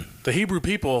 Mm-hmm. The Hebrew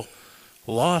people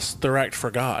lost their act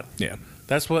for God. Yeah.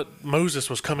 That's what Moses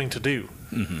was coming to do.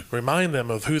 Mm-hmm. Remind them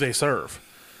of who they serve.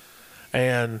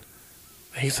 And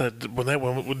he said,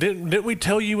 didn't we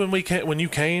tell you when you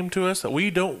came to us that we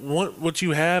don't want what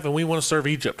you have and we want to serve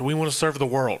Egypt. We want to serve the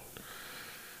world.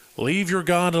 Leave your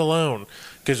God alone,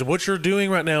 because what you're doing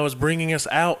right now is bringing us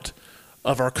out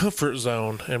of our comfort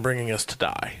zone and bringing us to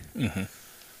die. Mm-hmm.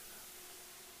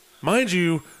 Mind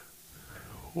you,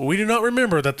 we do not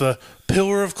remember that the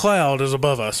pillar of cloud is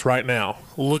above us right now,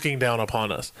 looking down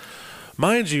upon us.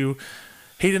 Mind you,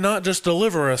 he did not just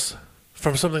deliver us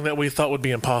from something that we thought would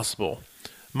be impossible.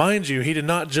 Mind you, he did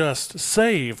not just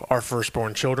save our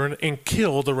firstborn children and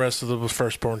kill the rest of the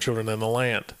firstborn children in the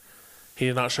land. He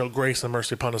did not show grace and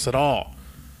mercy upon us at all.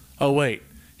 Oh, wait,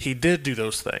 he did do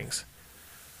those things.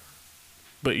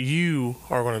 But you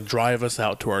are going to drive us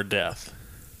out to our death.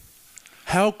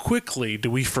 How quickly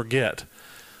do we forget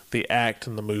the act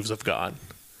and the moves of God?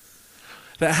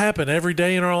 That happen every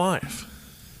day in our life.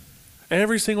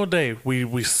 Every single day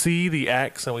we see the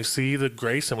acts and we see the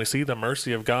grace and we see the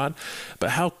mercy of God.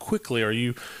 But how quickly are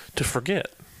you to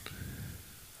forget?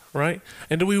 Right?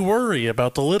 And do we worry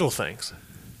about the little things?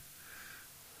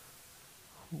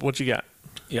 What you got?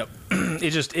 Yep.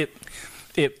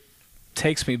 It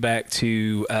takes me back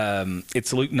to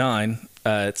it's Luke 9.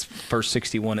 It's verse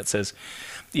 61. It says,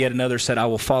 "Yet another said, I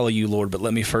will follow you, Lord, but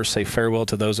let me first say farewell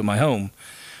to those of my home.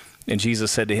 And Jesus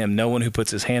said to him, no one who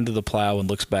puts his hand to the plow and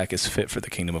looks back is fit for the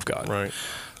kingdom of God." Right.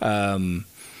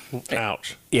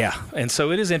 Ouch. Yeah. And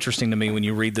so it is interesting to me when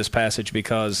you read this passage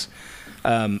because,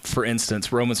 for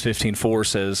instance, Romans 15:4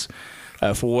 says,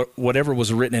 "For whatever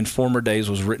was written in former days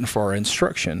was written for our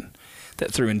instruction,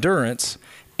 that through endurance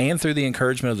and through the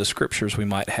encouragement of the Scriptures we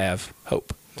might have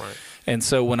hope." Right. And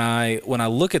so when I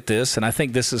look at this, and I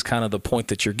think this is kind of the point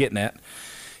that you're getting at,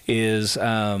 is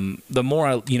the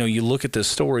more you look at this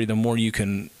story, the more you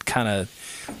can kind of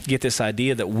get this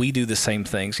idea that we do the same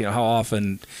things. You know, how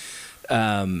often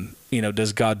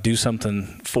does God do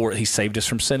something for it? He saved us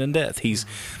from sin and death. He's,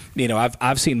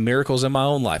 I've seen miracles in my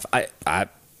own life.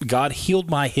 God healed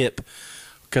my hip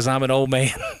because I'm an old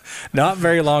man not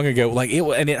very long ago.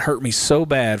 And it hurt me so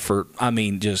bad for,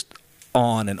 just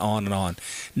on and on and on.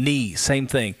 Knee, same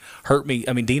thing. Hurt me.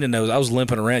 Dina knows I was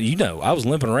limping around. I was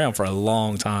limping around for a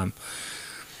long time.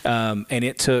 And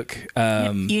it took...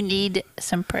 you need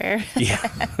some prayer. Yeah.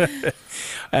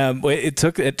 It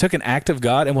took an act of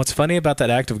God. And what's funny about that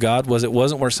act of God was it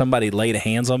wasn't where somebody laid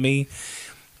hands on me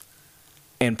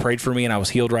and prayed for me and I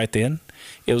was healed right then.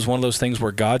 It was one of those things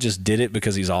where God just did it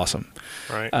because he's awesome.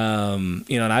 Right.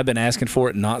 And I've been asking for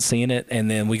it and not seeing it.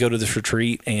 And then we go to this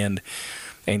retreat and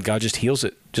God just heals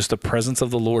it. Just the presence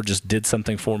of the Lord just did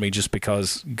something for me just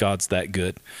because God's that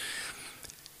good.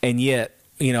 And yet,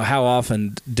 how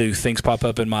often do things pop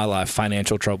up in my life,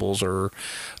 financial troubles or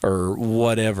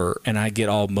whatever, and I get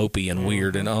all mopey and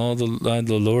weird and,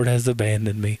 the Lord has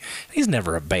abandoned me. He's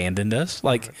never abandoned us.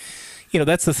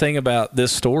 That's the thing about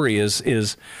this story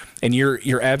is and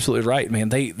you're absolutely right, man.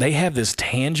 They have this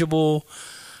tangible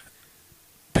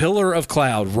pillar of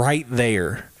cloud right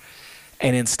there.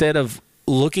 And instead of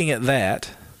looking at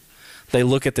that, they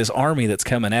look at this army that's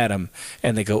coming at them,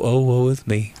 and they go, "Oh, woe is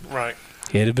me! Right.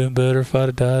 It'd have been better if I'd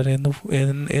have died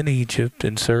in Egypt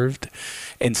and served,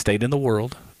 and stayed in the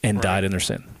world and died in their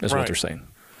sin." Is what they're saying.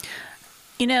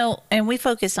 And we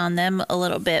focus on them a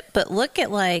little bit, but look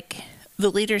at the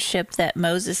leadership that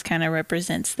Moses kind of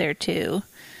represents there too.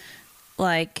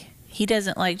 He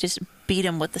doesn't just beat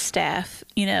him with the staff.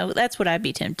 That's what I'd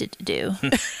be tempted to do.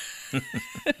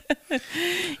 But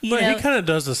he kind of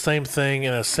does the same thing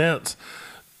in a sense,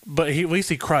 but at least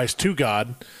he cries to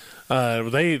God.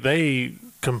 They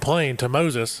complain to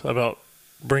Moses about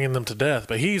bringing them to death,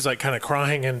 but he's kind of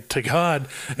crying to God,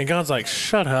 and God's like,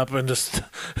 "Shut up," and just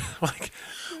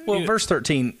Well, verse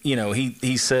 13,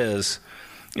 he says,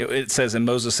 it says, "And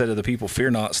Moses said to the people, fear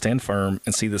not, stand firm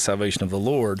and see the salvation of the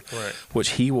Lord, right,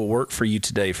 which he will work for you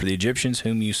today. For the Egyptians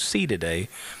whom you see today,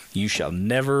 you shall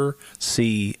never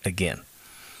see again."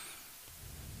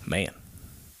 Man,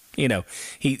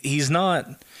 he's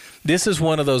not. This is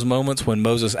one of those moments when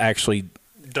Moses actually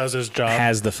does his job,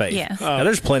 has the faith. Yeah. Now,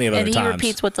 there's plenty of other times. And he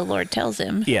repeats what the Lord tells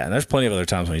him. Yeah, there's plenty of other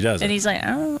times when he does it. And he's like,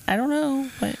 I don't know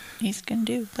what he's going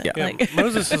to do. But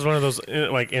Moses is one of those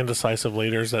indecisive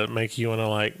leaders that make you want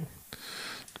to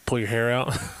pull your hair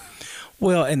out.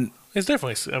 Well, and it's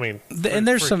definitely, and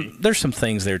there's some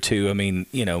things there too. Can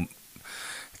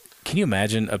you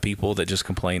imagine a people that just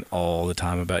complain all the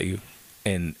time about you,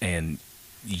 and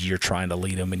you're trying to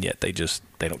lead them, and yet they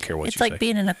don't care what It's you like say.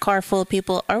 being in a car full of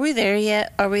people. Are we there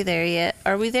yet? Are we there yet?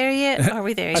 Are we there yet? Are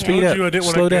we there yet? told you I didn't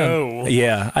want Slow to down. go.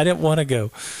 Yeah, I didn't want to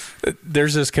go.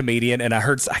 There's this comedian, and I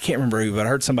can't remember who, but I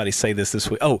heard somebody say this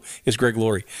week. Oh, it's Greg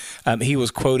Laurie. He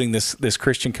was quoting this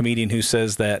Christian comedian who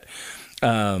says that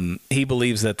he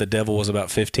believes that the devil was about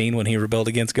 15 when he rebelled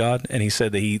against God, and he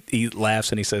said that he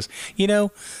laughs and he says, he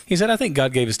said, I think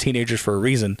God gave us teenagers for a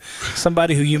reason.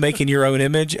 Somebody who you make in your own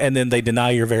image, and then they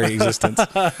deny your very existence.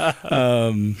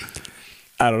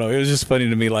 I don't know. It was just funny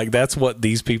to me. Like, that's what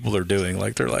these people are doing.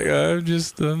 Like, they're like, I'm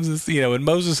just, and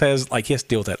Moses he has to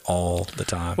deal with that all the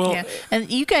time. Well, Yeah. And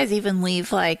you guys even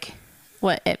leave, like,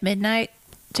 at midnight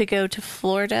to go to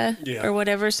Florida or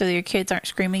whatever, so your kids aren't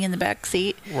screaming in the back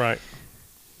seat. right.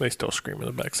 They still scream in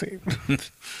the back seat.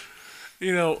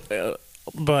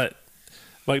 But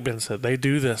like Ben said, they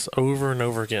do this over and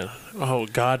over again. Oh,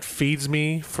 God feeds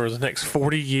me for the next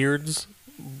 40 years.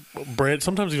 Bread,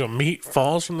 sometimes even meat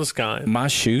falls from the sky. My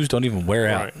shoes don't even wear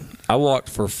out. Right. I walked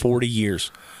for 40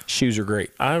 years. Shoes are great.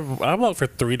 I walked for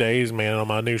 3 days, man, on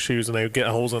my new shoes, and they get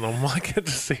holes in them. Like, it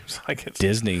just seems like it's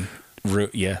Disney,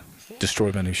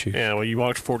 destroyed my new shoes. Yeah, well, you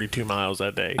walked 42 miles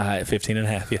that day. 15 and a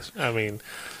half, yes. I mean,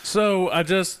 so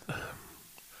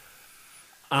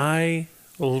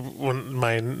when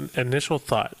my initial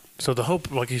thought, so the hope,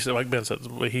 like Ben said,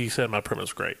 he said my premise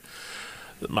was great.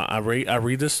 I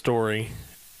read this story,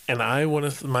 and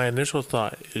my initial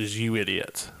thought is, you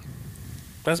idiots.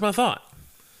 That's my thought.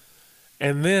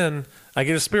 And then I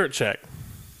get a spirit check,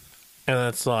 and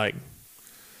it's like,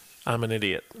 I'm an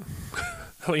idiot.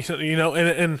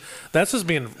 And that's just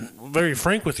being very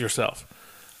frank with yourself.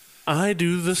 I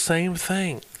do the same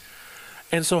thing.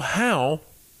 And so how?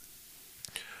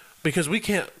 Because we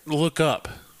can't look up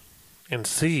and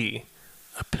see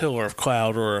a pillar of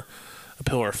cloud or a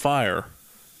pillar of fire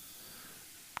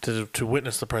to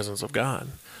witness the presence of God.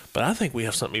 But I think we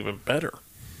have something even better.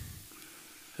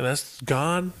 And that's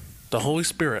God, the Holy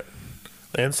Spirit,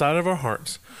 the inside of our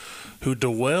hearts, who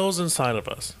dwells inside of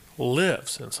us,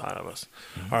 lives inside of us.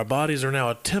 Mm-hmm. Our bodies are now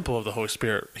a temple of the Holy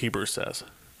Spirit, Hebrews says.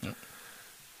 Yep.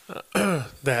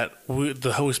 That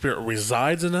the Holy Spirit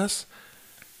resides in us,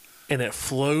 and it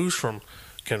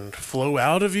can flow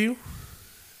out of you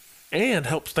and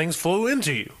helps things flow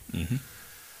into you. Mm-hmm.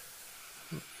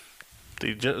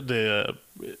 The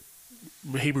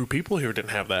Hebrew people here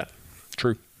didn't have that.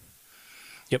 True.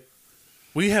 Yep.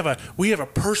 We have a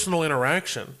personal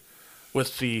interaction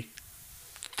with the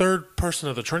third person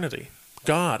of the Trinity,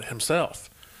 God Himself,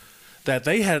 that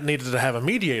they needed to have a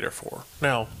mediator for.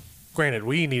 Now, granted,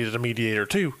 we needed a mediator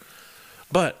too,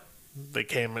 but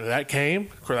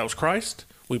that was Christ.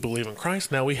 We believe in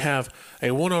Christ. Now we have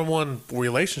a one-on-one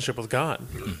relationship with God.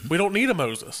 Mm-hmm. We don't need a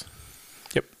Moses.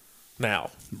 Yep.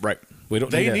 Now, right.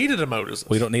 They needed a Moses.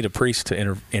 We don't need a priest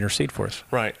to intercede for us.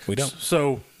 Right. We don't.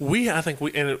 So we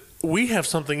have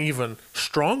something even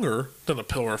stronger than a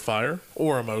pillar of fire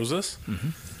or a Moses,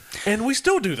 mm-hmm. and we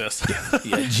still do this.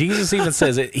 Yeah. Jesus even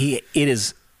says it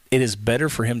is better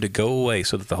for Him to go away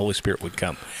so that the Holy Spirit would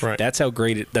come. Right. That's how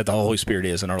great that the Holy Spirit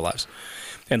is in our lives,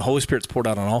 and the Holy Spirit's poured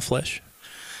out on all flesh.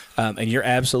 And you're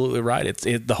absolutely right.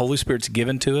 The Holy Spirit's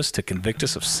given to us to convict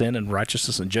us of sin and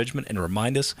righteousness and judgment, and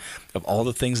remind us of all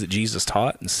the things that Jesus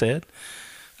taught and said.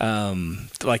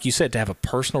 Like you said, to have a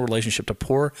personal relationship, to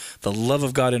pour the love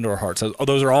of God into our hearts.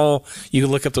 Those are all, you can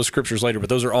look up those scriptures later, but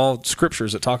those are all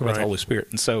scriptures that talk about the Holy Spirit.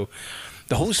 And so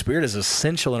the Holy Spirit is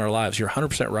essential in our lives. You're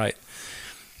 100% right.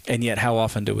 And yet how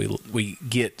often do we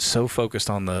get so focused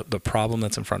on the problem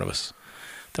that's in front of us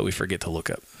that we forget to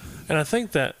look up? And I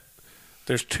think that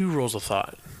there's two rules of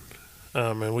thought,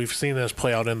 and we've seen this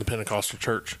play out in the Pentecostal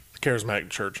church, the charismatic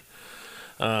church.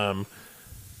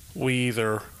 We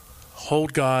either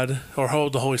hold God or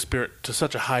hold the Holy Spirit to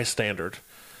such a high standard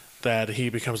that He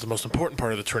becomes the most important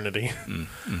part of the Trinity,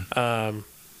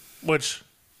 which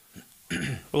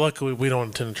luckily we don't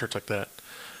attend a church like that,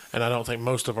 and I don't think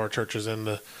most of our churches in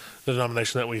the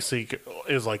denomination that we seek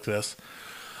is like this.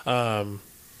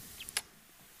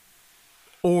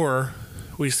 Or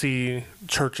we see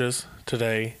churches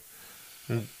today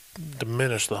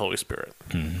diminish the Holy Spirit.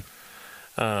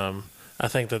 Mm-hmm. I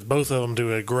think that both of them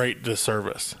do a great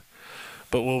disservice.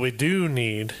 But what we do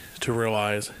need to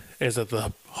realize is that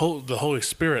the Holy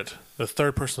Spirit, the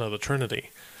third person of the Trinity,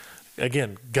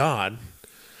 again, God,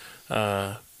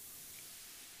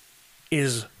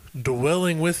 is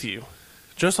dwelling with you,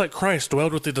 just like Christ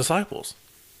dwelled with the disciples,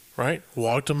 right?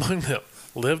 Walked among them,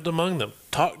 lived among them,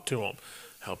 talked to them,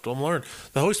 helped them learn.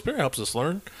 The Holy Spirit helps us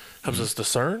learn, helps us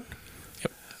discern.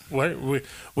 Yep.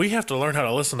 We have to learn how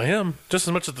to listen to Him just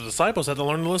as much as the disciples had to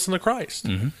learn to listen to Christ.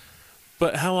 Mm-hmm.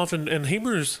 But how often in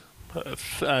Hebrews,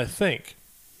 I think,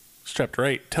 chapter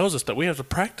 8 tells us that we have to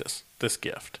practice this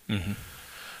gift.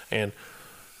 And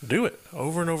do it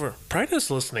over and over. Practice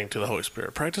listening to the Holy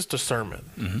Spirit. Practice discernment.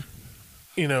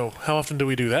 You know, how often do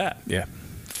we do that? Yeah.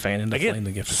 Fan into flame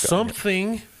the gift of God.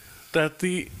 Something that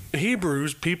the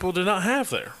Hebrews people did not have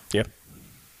there. Yeah.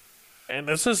 And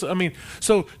it's just, I mean,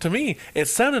 so to me, it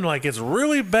sounded like it's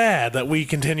really bad that we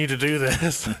continue to do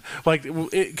this. Like,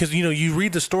 because, you know, you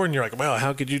read the story and you're like, wow,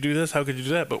 how could you do this? How could you do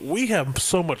that? But we have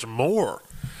so much more.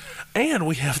 And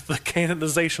we have the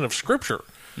canonization of Scripture.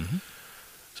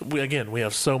 So we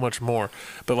have so much more.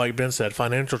 But like Ben said,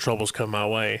 financial troubles come my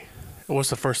way. What's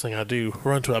the first thing I do?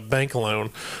 Run to a bank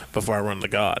loan before I run to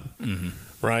God.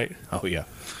 Right? Oh, yeah.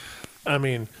 I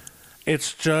mean,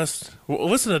 it's just,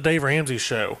 listen to Dave Ramsey's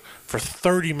show for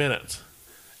 30 minutes,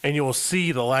 and you will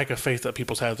see the lack of faith that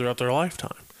people's had throughout their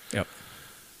lifetime. Yep.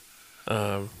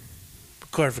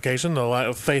 Clarification, the lack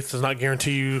of faith does not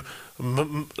guarantee you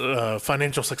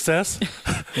financial success.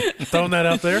 Throwing that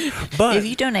out there. But if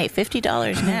you donate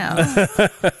 $50 now.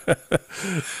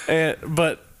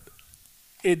 But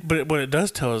what it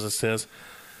does tell us, it says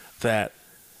that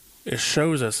it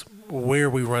shows us where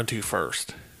we run to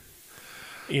first.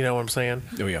 You know what I'm saying?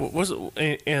 Oh,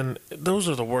 yeah. And those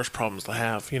are the worst problems to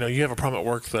have. You know, you have a problem at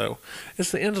work, though.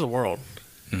 It's the end of the world.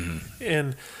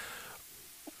 And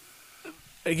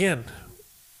again,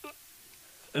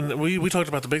 and we talked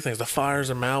about the big things, the fires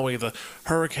in Maui, the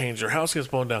hurricanes, your house gets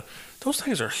blown down. Those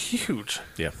things are huge.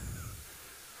 Yeah.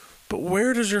 But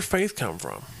where does your faith come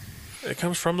from? It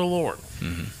comes from the Lord,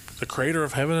 the creator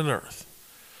of heaven and earth.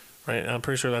 Right? And I'm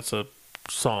pretty sure that's a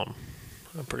psalm.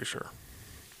 I'm pretty sure.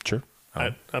 Sure.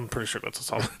 I'm pretty sure that's a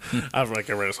psalm. I read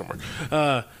it somewhere.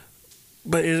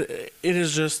 But it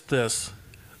is just this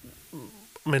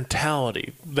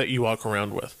mentality that you walk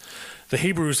around with. The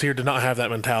Hebrews here did not have that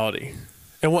mentality.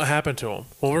 And what happened to them?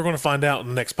 Well, we're going to find out in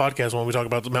the next podcast when we talk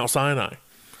about Mount Sinai.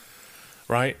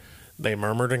 Right? They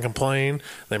murmured and complained.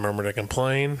 They murmured and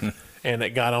complained. And it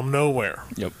got them nowhere.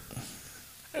 Yep.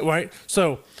 Right?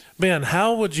 So, Ben,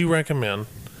 how would you recommend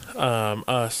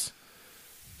us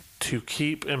to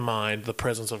keep in mind the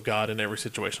presence of God in every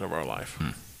situation of our life?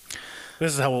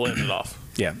 This is how we'll end it off.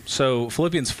 Yeah. So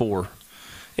Philippians 4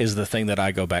 is the thing that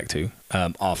I go back to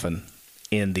often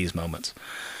in these moments.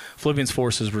 Philippians 4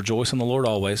 says, rejoice in the Lord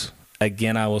always.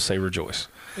 Again, I will say rejoice.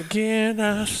 Again,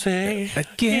 I say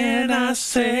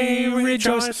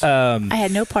rejoice. I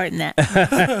had no part in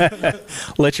that.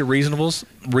 Let your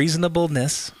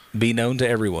reasonableness be known to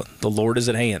everyone. The Lord is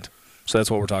at hand. So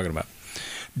that's what we're talking about.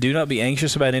 Do not be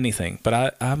anxious about anything,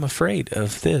 but I'm afraid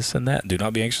of this and that. Do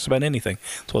not be anxious about anything.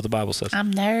 That's what the Bible says. I'm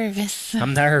nervous.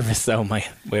 I'm nervous. Oh, man.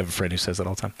 We have a friend who says that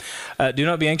all the time. Do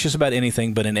not be anxious about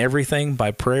anything, but in everything,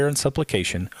 by prayer and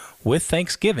supplication, with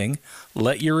thanksgiving,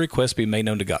 let your requests be made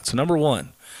known to God. So number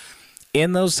one,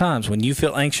 in those times when you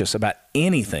feel anxious about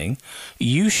anything,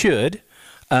 you should,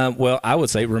 I would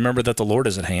say, remember that the Lord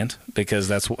is at hand, because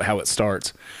that's how it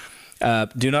starts.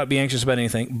 Do not be anxious about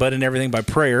anything, but in everything, by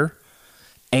prayer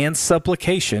and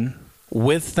supplication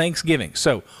with thanksgiving.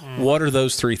 So what are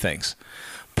those three things?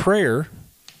 Prayer,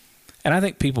 and I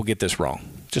think people get this wrong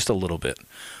just a little bit.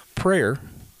 Prayer,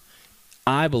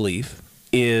 I believe,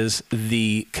 is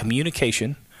the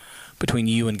communication between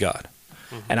you and God.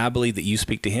 And I believe that you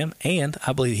speak to him, and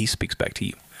I believe he speaks back to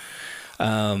you.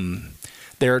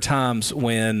 There are times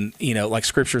when, like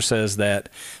Scripture says that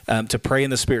to pray in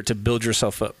the Spirit, to build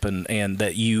yourself up, and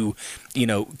that you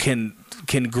can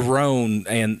groan,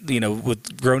 and,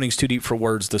 with groanings too deep for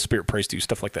words, the Spirit prays to you,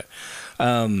 stuff like that.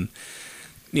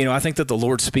 I think that the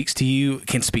Lord speaks to you,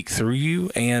 can speak through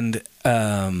you, and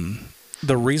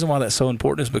the reason why that's so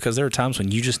important is because there are times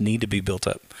when you just need to be built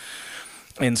up.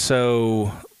 And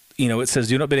so, it says,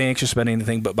 do not be anxious about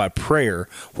anything, but by prayer,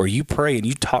 where you pray and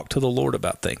you talk to the Lord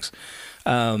about things.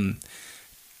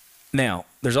 Now,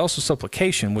 there's also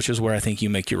supplication, which is where I think you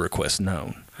make your request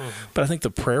known. But I think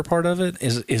the prayer part of it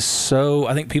is so,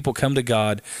 I think people come to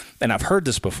God, and I've heard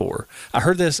this before. I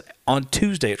heard this on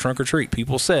Tuesday at Trunk or Treat.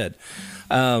 People said,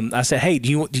 I said, hey,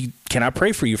 can I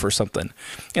pray for you for something?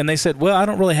 And they said, well, I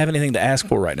don't really have anything to ask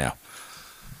for right now.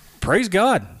 Praise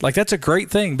God. Like, that's a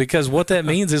great thing, because what that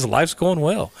means is life's going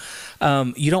well.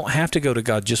 You don't have to go to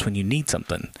God just when you need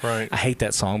something. Right. I hate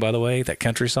that song, by the way, that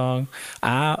country song.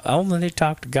 I only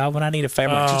talk to God when I need a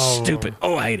favor. It's just stupid.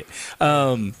 Oh, I hate it.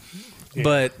 Yeah.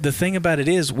 But the thing about it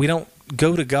is, we don't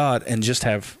go to God and just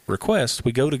have requests.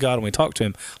 We go to God and we talk to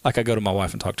him like I go to my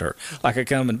wife and talk to her. Like I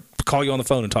come and call you on the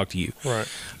phone and talk to you. Right.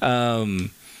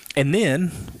 And then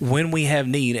when we have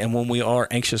need and when we are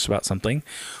anxious about something,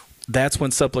 that's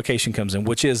when supplication comes in,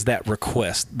 which is that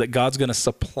request that God's going to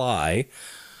supply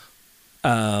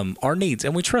our needs,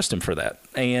 and we trust Him for that.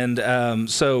 And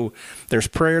so there's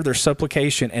prayer, there's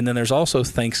supplication, and then there's also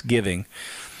thanksgiving.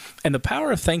 And the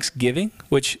power of Thanksgiving,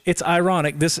 which it's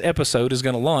ironic, this episode is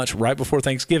going to launch right before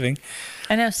Thanksgiving.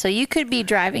 I know. So you could be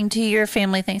driving to your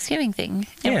family Thanksgiving thing.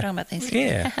 And we're talking about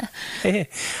Thanksgiving. Yeah.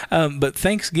 But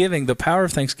Thanksgiving, the power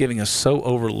of Thanksgiving is so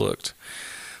overlooked,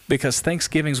 because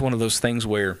Thanksgiving is one of those things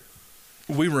where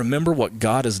we remember what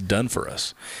God has done for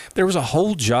us. There was a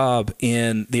whole job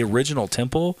in the original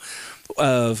temple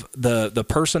of the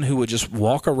person who would just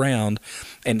walk around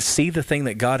and see the thing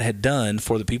that God had done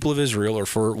for the people of Israel, or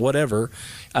for whatever,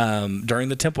 during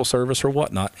the temple service or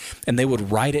whatnot, and they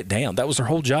would write it down. That was their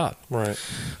whole job. Right.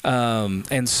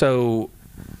 And so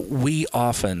we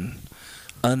often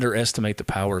underestimate the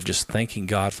power of just thanking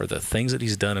God for the things that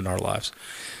He's done in our lives.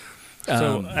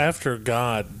 So after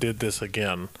God did this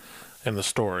again in the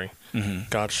story,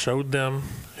 God showed them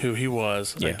who He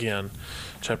was again.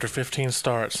 Chapter 15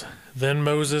 starts, "Then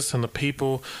Moses and the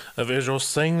people of Israel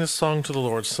sang this song to the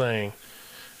Lord, saying,"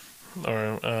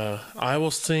 I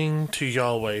will sing to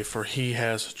Yahweh, for He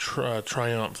has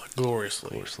triumphed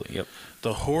gloriously. Yep.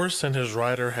 The horse and his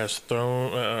rider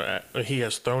he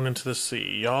has thrown into the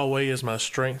sea. Yahweh is my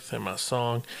strength and my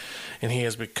song, and He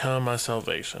has become my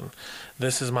salvation.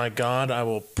 This is my God, I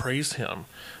will praise Him,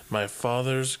 my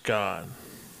father's God,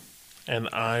 and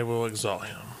I will exalt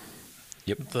Him.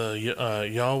 Yep. The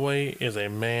Yahweh is a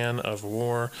man of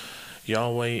war.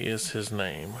 Yahweh is His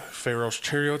name. Pharaoh's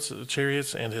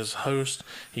chariots and his host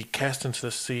He cast into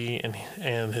the sea,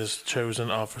 and His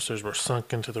chosen officers were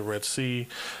sunk into the Red Sea.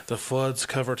 The floods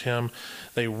covered him.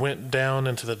 They went down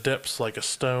into the depths like a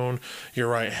stone. Your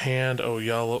right hand, O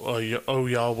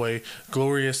Yahweh,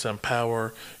 glorious in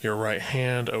power. Your right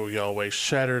hand, O Yahweh,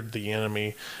 shattered the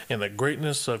enemy. In the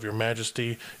greatness of your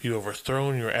majesty, you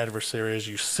overthrown your adversaries.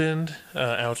 You send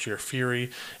out your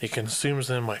fury. It consumes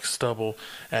them like stubble.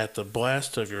 At the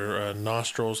blast of your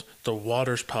nostrils, the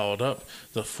waters piled up.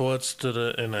 The flood stood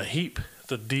in a heap.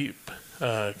 The deep,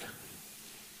 what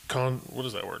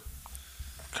is that word?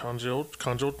 Congealed.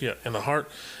 Yeah, in the heart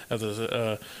of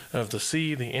the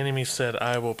sea, the enemy said,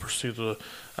 I will pursue,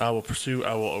 I will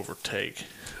overtake."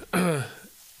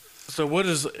 So what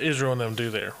does Israel and them do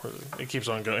there? It keeps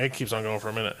on going for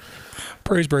a minute.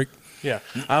 Praise break. Yeah.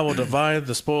 "I will divide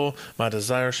the spoil. My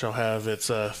desire shall have its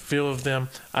fill of them.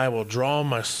 I will draw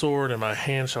my sword, and my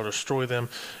hand shall destroy them.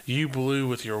 You blew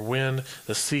with your wind.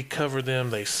 The sea covered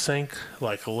them. They sank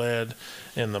like lead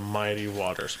in the mighty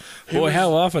waters."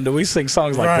 How often do we sing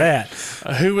songs like that?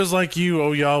 Who is like you,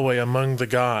 O Yahweh, among the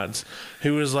gods?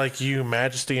 Who is like you,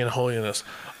 majesty and holiness?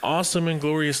 Awesome and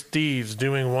glorious deeds,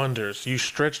 doing wonders. You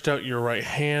stretched out your right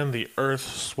hand. The earth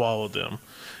swallowed them.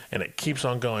 And it keeps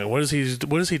on going. What is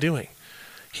he doing?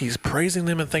 He's praising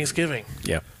them in thanksgiving.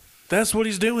 Yep. That's what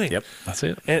he's doing. Yep. That's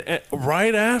it. And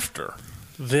right after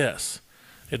this,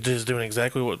 it is doing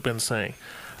exactly what Ben's saying.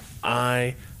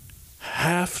 I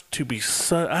have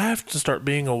to start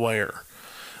being aware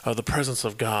of the presence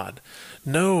of God.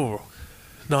 No,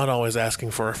 not always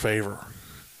asking for a favor,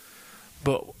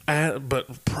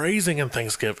 but praising in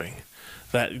thanksgiving.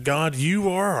 That God, you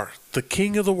are the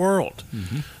King of the world,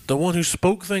 the one who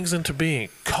spoke things into being,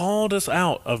 called us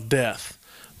out of death,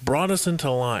 brought us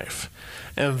into life,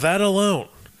 and that alone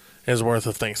is worth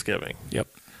of thanksgiving. Yep.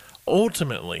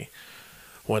 Ultimately,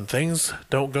 when things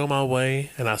don't go my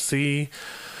way, and I see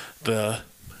the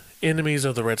enemies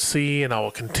of the Red Sea, and I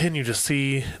will continue to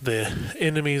see the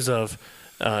enemies of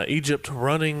Egypt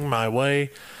running my way,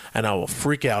 and I will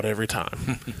freak out every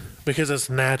time. Because it's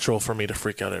natural for me to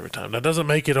freak out every time. That doesn't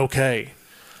make it okay.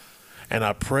 And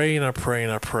I pray and I pray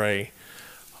and I pray,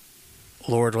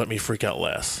 Lord, let me freak out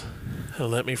less.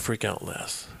 And let me freak out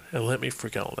less. And let me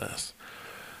freak out less.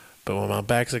 But when my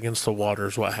back's against the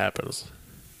waters, what happens?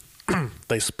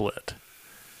 They split.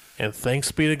 And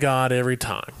thanks be to God every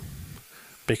time.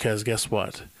 Because guess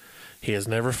what? He has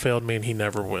never failed me and He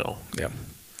never will. Yeah.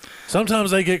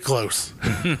 Sometimes they get close.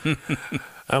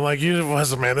 I'm like,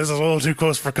 man, this is a little too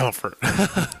close for comfort.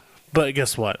 But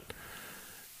guess what?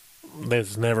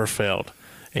 It's never failed.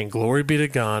 And glory be to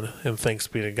God and thanks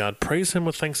be to God. Praise Him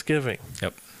with thanksgiving.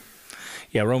 Yep.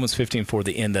 Yeah, Romans 15:4,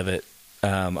 the end of it,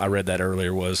 I read that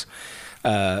earlier, was,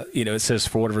 it says,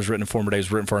 "For whatever is written in former days,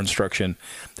 written for our instruction,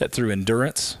 that through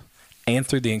endurance and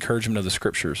through the encouragement of the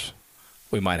Scriptures,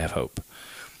 we might have hope."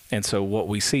 And so what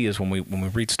we see is when we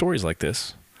read stories like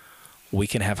this, we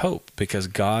can have hope because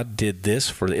God did this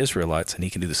for the Israelites and He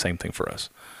can do the same thing for us.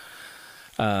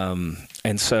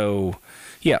 And so,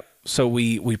 yeah, so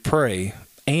we pray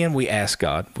and we ask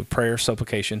God with prayer,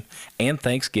 supplication, and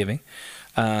thanksgiving.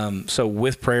 So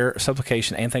with prayer,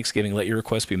 supplication, and thanksgiving, let your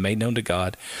requests be made known to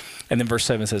God. And then verse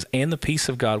 7 says, and the peace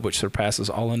of God, which surpasses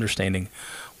all understanding,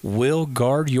 will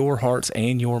guard your hearts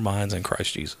and your minds in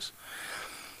Christ Jesus.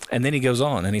 And then he goes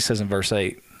on, and he says in verse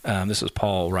 8, this is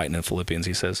Paul writing in Philippians,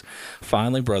 he says,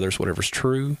 finally, brothers, whatever's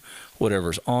true,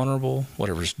 whatever's honorable,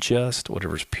 whatever's just,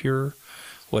 whatever's pure,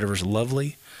 whatever's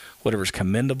lovely, whatever's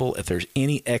commendable, if there's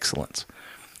any excellence,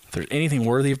 if there's anything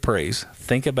worthy of praise,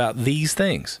 think about these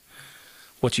things.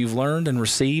 What you've learned and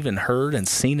received and heard and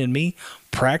seen in me,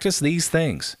 practice these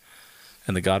things,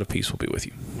 and the God of peace will be with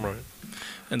you. Right.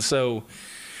 And so,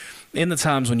 in the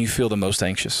times when you feel the most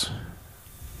anxious,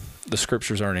 the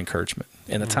scriptures are an encouragement.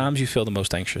 In the times you feel the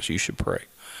most anxious, you should pray,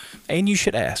 and you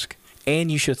should ask,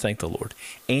 and you should thank the Lord,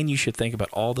 and you should think about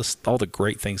all the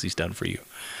great things He's done for you.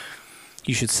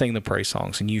 You should sing the praise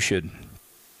songs, and you should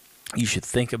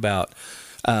think about.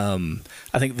 I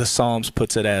think the Psalms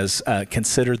puts it as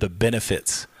consider the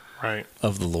benefits Right.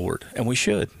 of the Lord, and we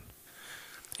should.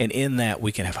 And in that,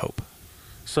 we can have hope.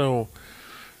 So,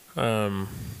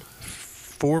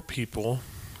 for people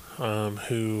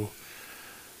who,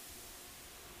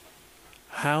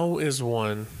 how is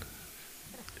one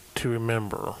to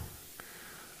remember?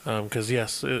 Because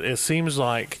yes, it seems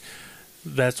like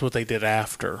that's what they did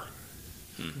after.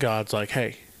 God's like,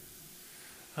 hey,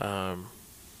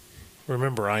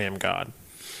 remember I am God.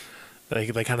 They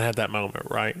kind of had that moment,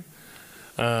 right?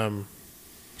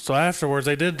 So afterwards,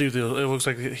 they did do it looks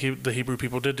like the Hebrew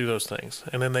people did do those things,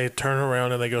 and then they turn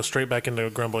around and they go straight back into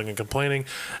grumbling and complaining.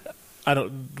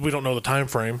 We don't know the time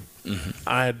frame. Mm-hmm.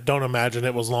 I don't imagine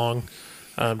it was long,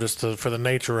 for the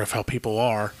nature of how people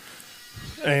are.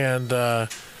 And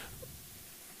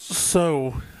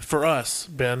so for us,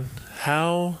 Ben,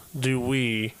 how do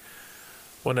we,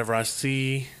 whenever I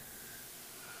see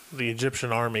the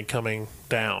Egyptian army coming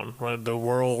down, right, the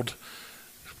world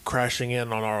crashing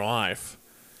in on our life,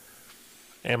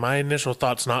 and my initial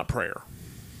thought's not prayer,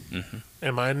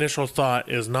 and my initial thought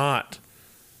is not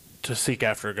to seek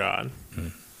after God,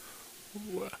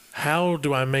 how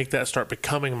do I make that start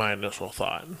becoming my initial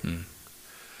thought?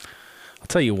 I'll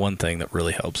tell you one thing that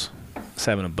really helps. It's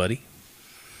having a buddy.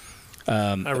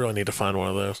 I really need to find one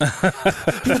of those.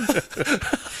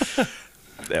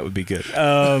 That would be good.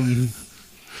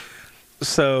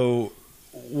 So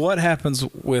what happens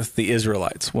with the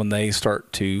Israelites when they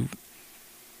start to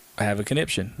have a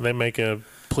conniption? They make a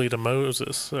plea to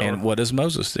Moses. And what does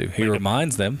Moses do? He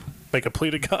reminds them. Make a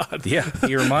plea to God. Yeah.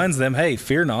 He reminds them, hey,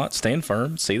 fear not, stand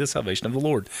firm, see the salvation of the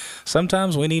Lord.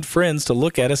 Sometimes we need friends to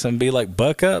look at us and be like,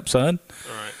 buck up, son.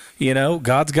 All right. You know,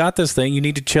 God's got this thing. You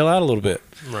need to chill out a little bit.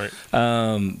 Right.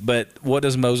 But what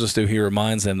does Moses do? He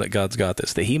reminds them that God's got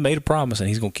this, that he made a promise and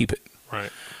he's going to keep it. Right.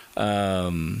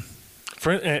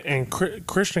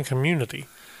 Christian community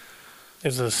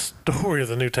is a story of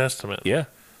the New Testament. Yeah.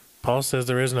 Paul says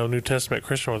there is no New Testament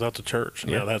Christian without the church.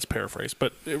 Yeah. Now, that's paraphrased,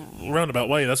 but roundabout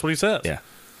way, that's what he says. Yeah.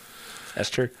 That's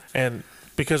true. And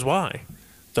because why?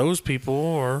 Those people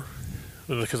are,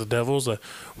 because the devil's a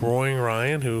roaring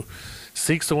lion who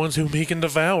seeks the ones whom he can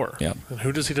devour. Yeah. And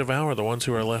who does he devour? The ones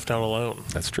who are left out alone.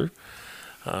 That's true.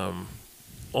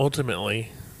 Ultimately,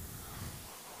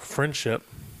 friendship,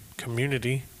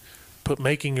 community,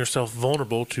 making yourself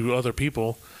vulnerable to other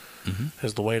people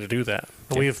is the way to do that.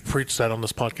 Yeah. We have preached that on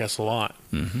this podcast a lot.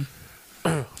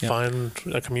 Find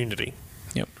a community.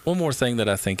 Yep. One more thing that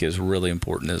I think is really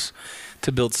important is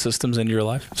to build systems into your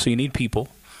life. So you need people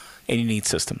and you need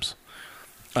systems.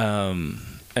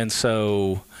 And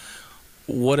so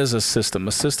what is a system?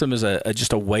 A system is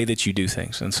just a way that you do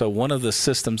things. And so one of the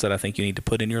systems that I think you need to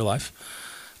put in your life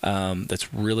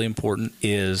that's really important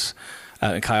is,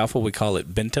 in Chi Alpha, we call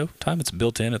it bento time. It's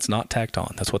built in. It's not tacked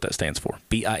on. That's what that stands for.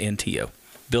 BINTO.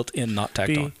 Built in, not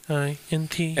tacked on.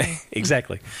 BINTO.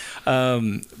 Exactly.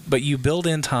 But you build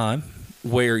in time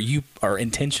where you are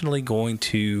intentionally going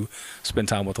to spend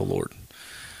time with the Lord.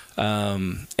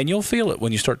 And you'll feel it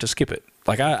when you start to skip it.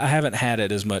 Like I haven't had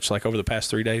it as much, like over the past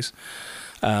 3 days.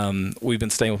 We've been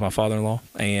staying with my father-in-law,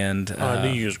 and I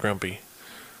knew you was grumpy.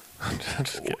 I'm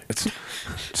just kidding.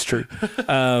 It's true.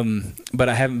 But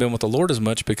I haven't been with the Lord as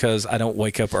much because I don't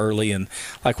wake up early. And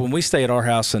like when we stay at our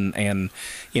house and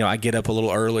you know, I get up a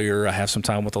little earlier, I have some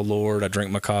time with the Lord, I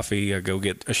drink my coffee, I go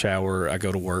get a shower, I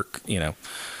go to work, you know.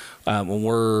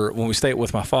 When we stay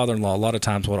with my father-in-law, a lot of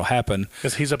times what'll happen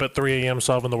is he's up at 3 a.m.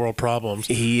 solving the world problems.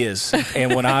 He is.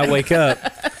 And when I wake up,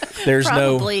 there's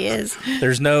no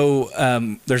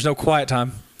quiet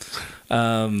time.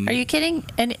 Are you kidding?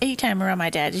 And anytime around my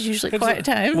dad is usually quiet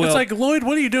time. It's like, Lloyd,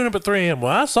 what are you doing up at 3 a.m.?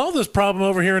 Well, I solved this problem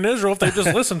over here in Israel if they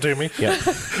just listened to me. Yeah.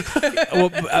 Well,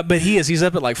 but he's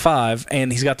up at like 5,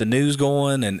 and he's got the news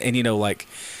going, and like,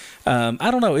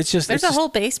 I don't know. It's just there's a whole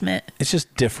basement. It's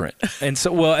just different, and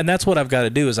so and that's what I've got to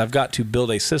do is I've got to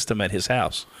build a system at his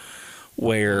house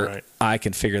where I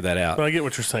can figure that out. Well, I get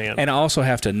what you're saying, and I also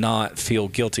have to not feel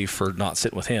guilty for not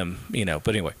sitting with him. But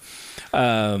anyway.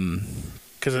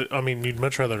 Because, you'd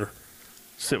much rather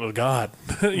sit with God.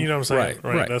 You know what I'm saying?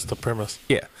 Right. That's the premise.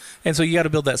 Yeah. And so you got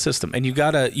to build that system. And you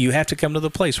have to come to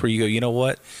the place where you go, you know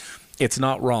what? It's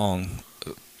not wrong,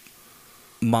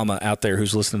 mama out there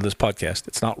who's listening to this podcast.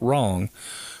 It's not wrong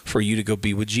for you to go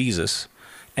be with Jesus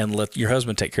and let your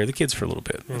husband take care of the kids for a little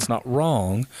bit. It's not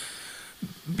wrong,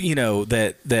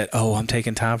 that, I'm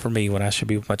taking time for me when I should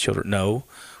be with my children. No.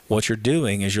 What you're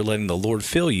doing is you're letting the Lord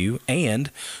fill you, and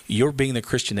you're being the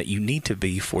Christian that you need to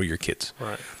be for your kids.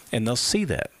 Right. And they'll see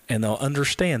that, and they'll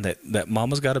understand that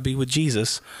mama's got to be with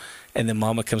Jesus, and then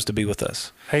mama comes to be with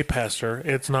us. Hey, Pastor,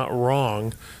 it's not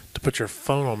wrong to put your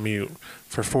phone on mute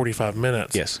for 45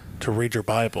 minutes to read your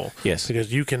Bible. Yes.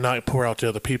 Because you cannot pour out to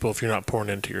other people if you're not pouring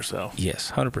into yourself.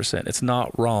 Yes, 100%. It's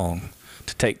not wrong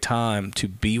to take time to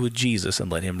be with Jesus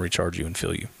and let him recharge you and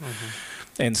fill you. Mm-hmm.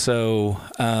 And so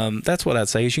that's what I'd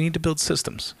say is you need to build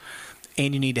systems,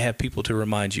 and you need to have people to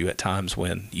remind you at times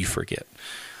when you forget.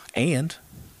 And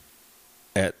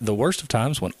at the worst of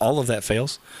times, when all of that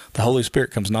fails, the Holy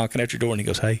Spirit comes knocking at your door and he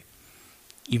goes, hey,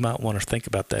 you might want to think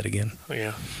about that again.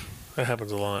 Yeah, that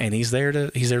happens a lot. And he's there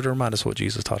to remind us what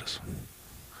Jesus taught us.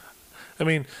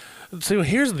 See,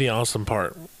 here's the awesome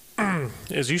part.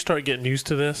 Is you start getting used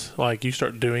to this, like you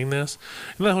start doing this,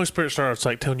 and the Holy Spirit starts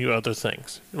like telling you other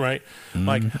things, right? Mm-hmm.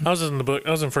 Like I was in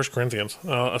 1 Corinthians.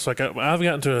 It's like I've gotten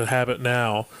into a habit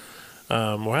now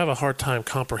where I have a hard time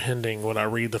comprehending what I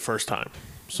read the first time.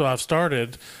 So I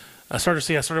started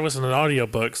listening to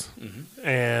audiobooks,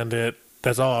 and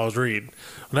that's all I was reading.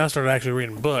 Now I started actually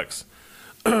reading books.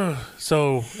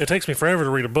 So it takes me forever to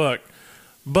read a book,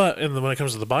 but when it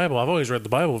comes to the Bible, I've always read the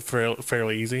Bible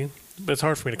fairly easy. But it's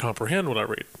hard for me to comprehend what I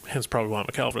read. Hence, probably why I'm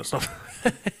a Calvinist.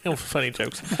 Funny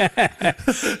jokes.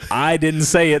 I didn't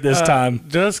say it this time.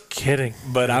 Just kidding.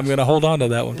 But I'm going to hold on to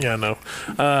that one. Yeah, I know.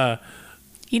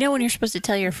 When you're supposed to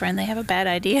tell your friend they have a bad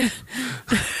idea.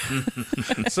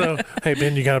 So, hey,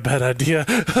 Ben, you got a bad idea?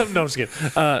 No, I'm just kidding.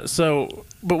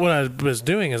 But what I was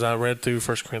doing is I read through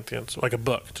 1 Corinthians, like a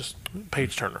book, just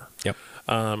page turner. Yep.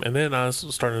 And then I was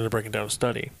starting to break it down and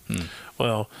study.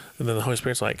 Well, and then the Holy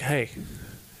Spirit's like, hey,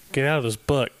 get out of this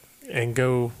book and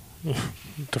go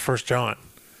to 1 John.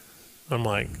 I'm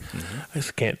like, I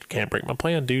just can't break my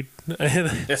plan, dude.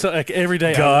 So like every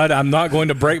day, God, I'm not going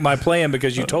to break my plan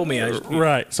because you told me I should.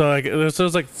 Right. So it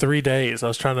was like 3 days. I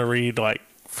was trying to read like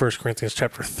 1 Corinthians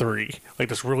chapter 3, like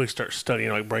just really start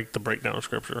studying, like break the breakdown of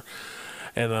Scripture.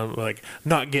 And I'm like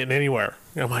not getting anywhere.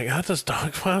 I'm like,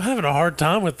 I'm having a hard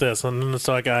time with this. And then it's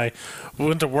like I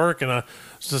went to work and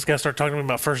this guy started talking to me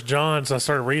about 1 John, so I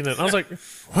started reading it. And I was like,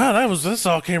 wow, this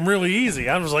all came really easy.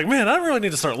 I was like, man, I really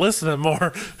need to start listening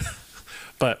more.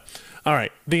 But all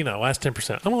right, Dino, last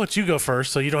 10%. I'm gonna let you go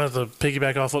first, so you don't have to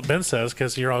piggyback off what Ben says,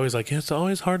 because you're always like, it's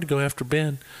always hard to go after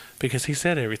Ben because he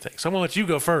said everything. So I'm gonna let you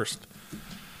go first.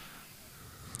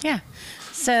 Yeah.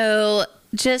 So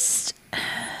just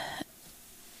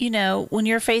when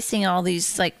you're facing all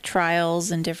these like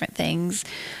trials and different things,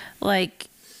 like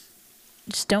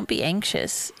just don't be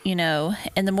anxious,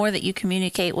 and the more that you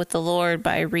communicate with the Lord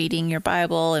by reading your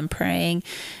Bible and praying,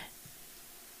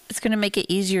 it's going to make it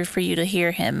easier for you to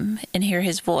hear him and hear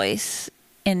his voice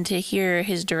and to hear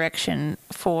his direction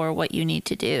for what you need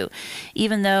to do.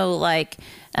 Even though like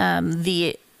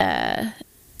they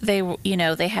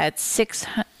had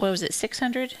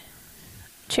 600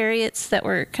 chariots that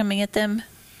were coming at them.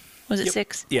 Was it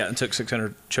 6? Yeah, and took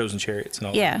 600 chosen chariots and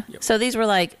all that. Yep. So these were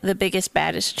like the biggest,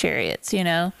 baddest chariots,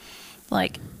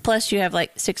 like plus you have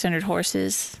like 600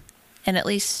 horses and at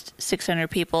least 600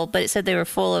 people, but it said they were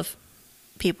full of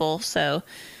people, so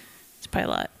it's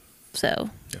probably a lot. So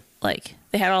like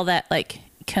they had all that like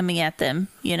coming at them,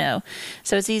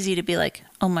 so it's easy to be like,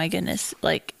 oh my goodness,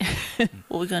 like what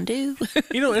are we gonna do?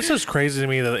 It's just crazy to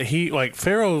me that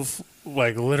Pharaoh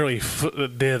literally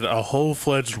did a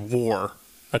whole-fledged war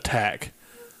attack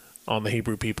on the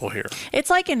Hebrew people here. It's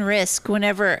like in Risk,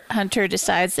 whenever Hunter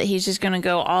decides that he's just going to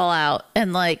go all out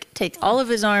and like take all of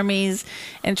his armies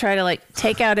and try to like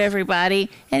take out everybody,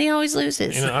 and he always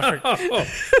loses.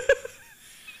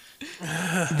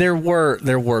 There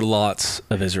were lots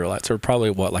of Israelites. There were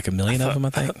probably like 1 million of them, I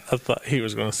think. I thought he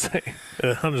was going to say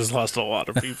Hunter's lost a lot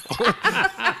of people.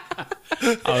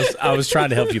 I was trying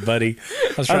to help you, buddy.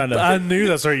 I knew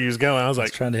that's where you was going. I was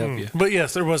like, trying to help you. But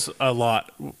yes, there was a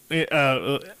lot.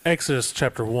 Exodus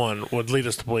chapter 1 would lead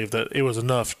us to believe that it was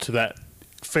enough to that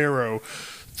Pharaoh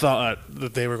thought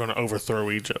that they were going to overthrow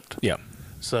Egypt. Yeah.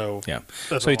 So Yeah.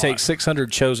 that's So a he takes lot.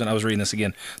 600 chosen. I was reading this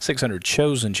again. 600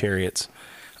 chosen chariots,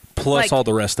 plus Like- all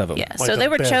the rest of them. Yeah. Like So the they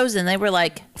were best. chosen. They were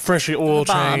like, freshly oil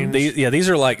bomb. change. These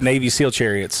are like Navy SEAL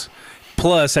chariots,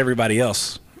 plus everybody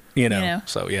else. You know. You know.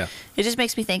 So yeah. it just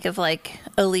makes me think of like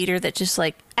a leader that just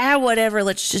like, whatever,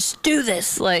 let's just do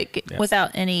this, like Yeah.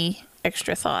 without any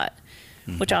extra thought,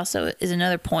 which also is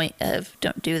another point of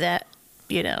don't do that,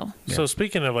 you know. So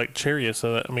speaking of like chariots,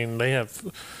 so I mean, they have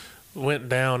went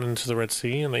down into the Red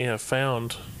Sea and they have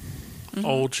found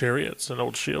old chariots and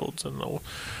old shields and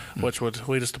which would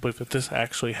lead us to believe that this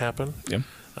actually happened. Yeah.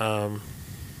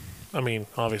 I mean,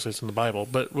 obviously it's in the Bible,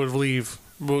 but would believe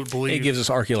It gives us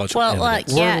archaeological Well, like,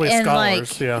 evidence. yeah, worldly and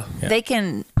scholars. like Yeah. they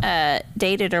can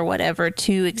date it or whatever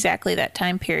to exactly that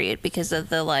time period because of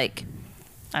the like,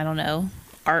 I don't know,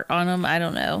 art on them. I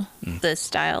don't know the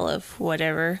style of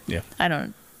whatever. Yeah. I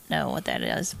don't know what that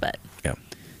is, but Yeah.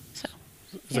 so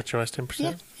Is that your last 10%?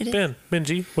 Yeah, it is.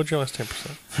 Benji, what's your last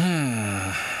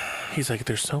 10%? He's like,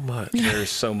 there's so much. There's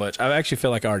so much. I actually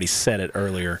feel like I already said it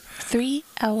earlier. 3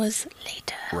 hours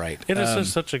later. Right. It is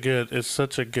just such a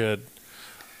good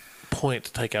point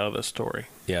to take out of this story.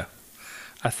 Yeah.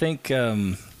 I think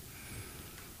I'll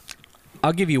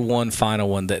give you one final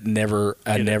one that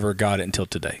I never got it until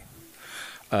today.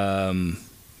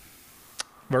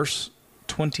 Verse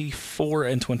 24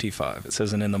 and 25. It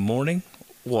says, "And in the morning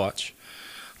watch,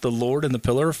 the Lord in the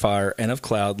pillar of fire and of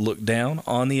cloud looked down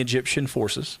on the Egyptian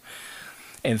forces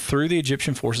and threw the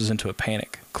Egyptian forces into a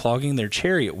panic, clogging their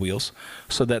chariot wheels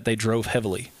so that they drove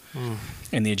heavily.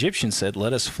 And the Egyptians said,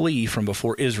 'Let us flee from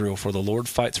before Israel, for the Lord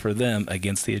fights for them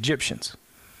against the Egyptians.'"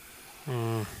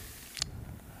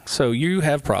 So you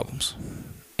have problems,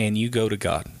 and you go to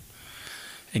God,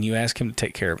 and you ask him to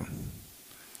take care of them.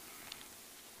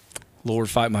 Lord,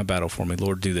 fight my battle for me.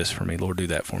 Lord, do this for me. Lord, do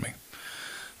that for me.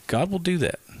 God will do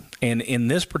that. And in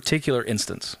this particular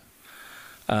instance,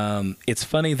 it's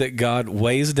funny that God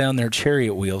weighs down their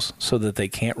chariot wheels so that they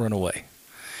can't run away.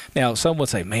 Now, some would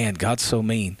say, man, God's so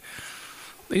mean.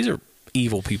 These are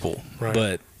evil people, Right.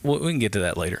 but we can get to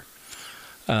that later.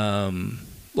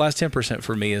 Last 10%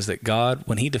 for me is that God,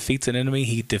 when he defeats an enemy,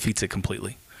 he defeats it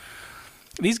completely.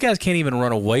 These guys can't even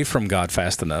run away from God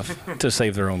fast enough to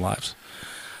save their own lives.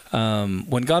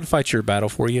 When God fights your battle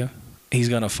for you, he's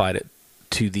going to fight it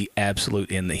to the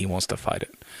absolute end that he wants to fight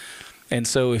it. And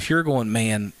so if you're going,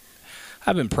 man,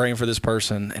 I've been praying for this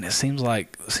person, and it seems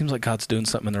like God's doing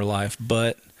something in their life,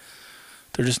 but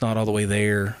they're just not all the way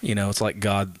there. You know, it's like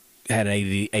God had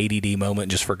an ADD moment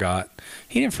and just forgot.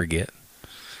 He didn't forget.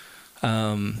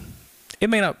 It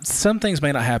may not. Some things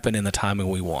may not happen in the timing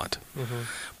we want,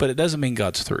 but it doesn't mean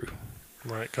God's through.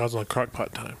 Right. God's on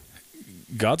crockpot time.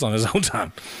 God's on his own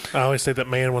time. I always say that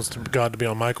man wants God to be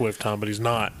on microwave time, but he's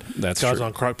not. That's God's true.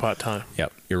 on crockpot time.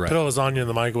 Yep, you're right. Put a lasagna in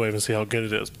the microwave and see how good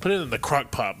it is. Put it in the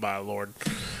crockpot, by the Lord.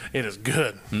 It is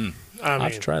good. I mean, I'll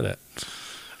have to try that.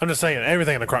 I'm just saying,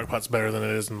 everything in the crockpot's better than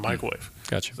it is in the microwave.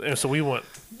 Gotcha. And so we want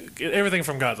everything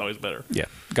from God's always better. Yeah,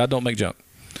 God don't make junk.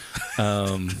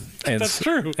 And That's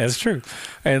true. That's true.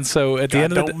 And so at the God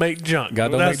end of the don't make junk. God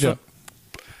don't That's make junk.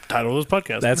 the title of this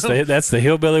podcast. That's the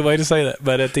hillbilly way to say that.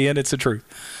 But at the end, it's the truth.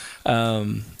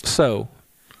 So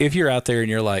if you're out there and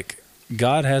you're like,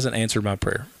 God hasn't answered my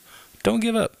prayer, don't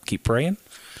give up. Keep praying.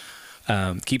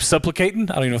 Keep supplicating.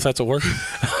 I don't even know if that's a word.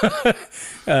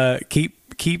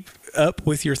 Keep up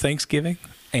with your thanksgiving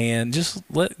and just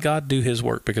let God do his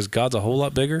work, because God's a whole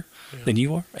lot bigger than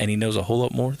you are, and he knows a whole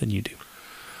lot more than you do.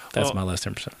 That's my last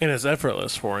 10%. And it's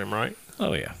effortless for him, right?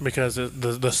 Oh, yeah. Because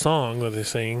the song that they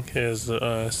sing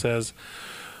says,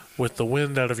 "With the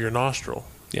wind out of your nostril,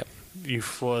 Yep. you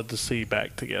flood the sea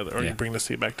back together, or Yeah. you bring the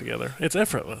sea back together." It's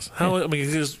effortless. How? I mean,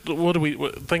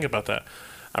 think about that?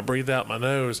 I breathe out my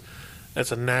nose.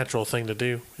 That's a natural thing to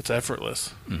do. It's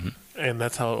effortless, and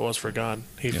that's how it was for God.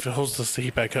 He fills the sea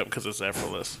back up because it's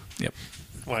effortless. Yep.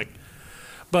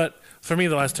 But for me,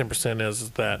 the last 10%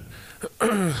 is that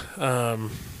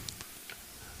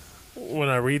when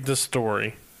I read this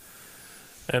story,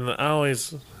 and I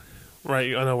always.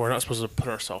 Right, I know we're not supposed to put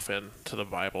ourselves into the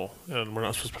Bible, and we're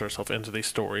not supposed to put ourselves into these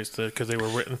stories because they were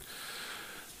written.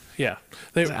 Yeah,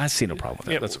 I see no problem with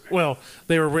that. yeah, That's okay. well,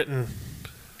 they were written.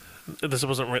 This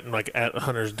wasn't written like at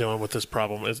Hunter's dealing with this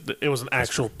problem. It was an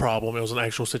actual problem. It was an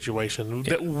actual situation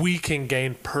that we can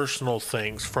gain personal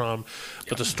things from.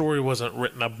 But the story wasn't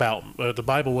written about. The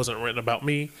Bible wasn't written about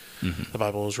me. The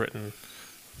Bible was written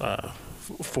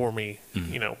for me,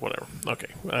 whatever. Okay,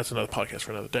 that's another podcast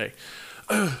for another day.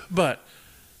 But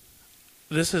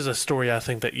this is a story I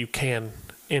think that you can,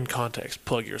 in context,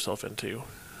 plug yourself into,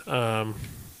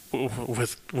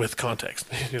 with context,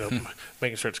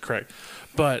 making sure it's correct.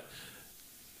 But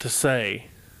to say,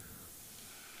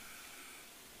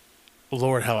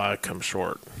 Lord, how I come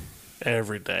short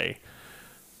every day.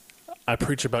 I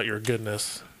preach about your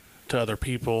goodness to other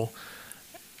people,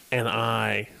 and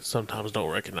I sometimes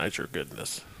don't recognize your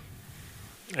goodness.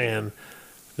 And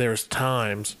there's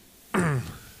times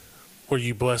where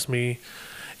you bless me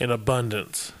in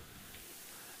abundance,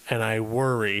 and I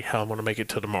worry how I'm going to make it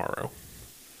till tomorrow.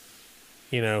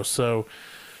 So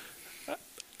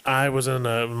I was in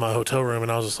my hotel room,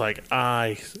 and I was just like,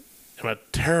 I am a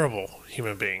terrible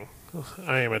human being.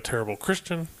 I am a terrible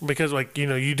Christian, because,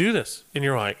 you do this, and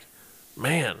you're like,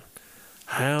 man,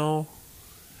 how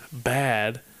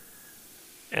bad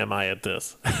am I at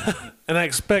this? And I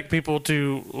expect people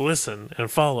to listen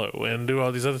and follow and do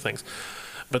all these other things.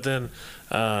 But then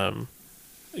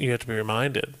you have to be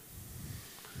reminded,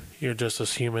 you're just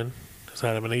as human as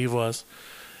Adam and Eve was,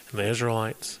 and the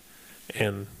Israelites,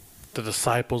 and the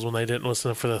disciples when they didn't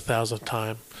listen for the 1,000th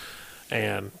time,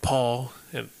 and Paul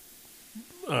and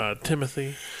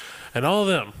Timothy, and all of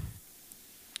them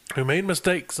who made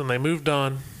mistakes and they moved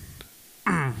on,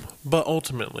 but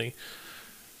ultimately,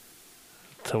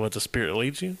 to let the Spirit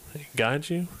lead you, guide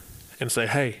you, and say,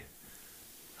 hey,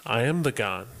 I am the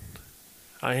God,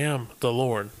 I am the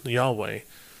Lord, Yahweh,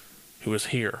 who is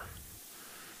here.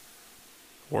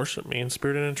 Worship me in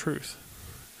spirit and in truth.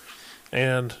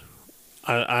 And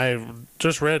I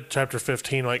just read chapter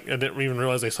 15, I didn't even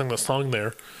realize they sung the song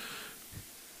there,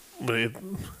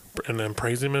 and then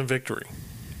praise him in victory.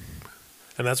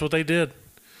 And that's what they did.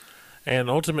 And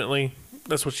ultimately,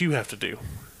 that's what you have to do.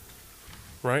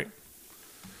 Right?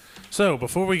 So,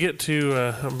 before we get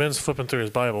to... Ben's flipping through his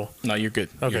Bible. No, you're good.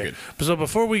 Okay. You're good. So,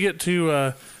 before we get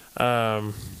to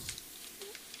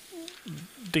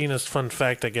Dina's fun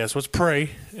fact, I guess, let's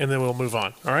pray, and then we'll move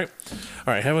on. All right?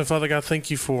 All right. Heavenly Father God,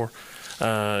 thank you for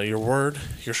your word,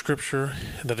 your scripture,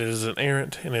 that it is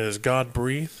inerrant and it is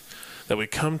God-breathed, that we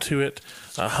come to it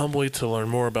humbly to learn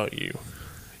more about you.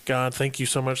 God, thank you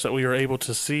so much that we are able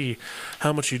to see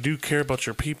how much you do care about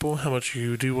your people, how much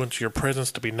you do want your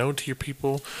presence to be known to your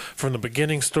people, from the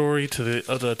beginning story to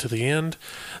the end,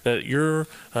 that your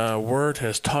word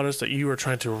has taught us that you are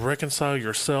trying to reconcile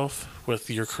yourself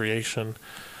with your creation,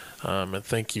 and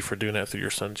thank you for doing that through your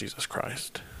Son, Jesus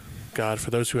Christ. God, for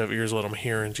those who have ears, let them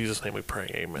hear. In Jesus' name we pray.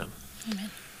 Amen. Amen.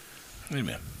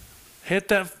 Amen. Hit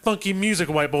that funky music,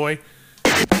 white boy.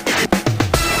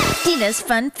 Dina's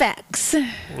fun facts.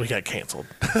 We got canceled.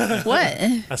 What?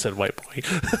 I said white boy.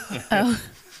 Oh.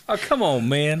 Oh, come on,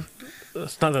 man.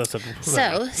 It's not that I said.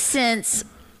 So, since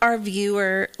our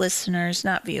listeners,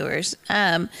 not viewers,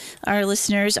 our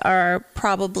listeners are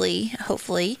probably,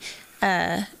 hopefully,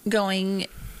 going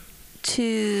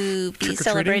to be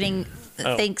celebrating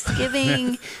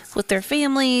Thanksgiving with their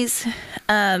families.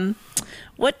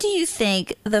 What do you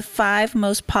think the 5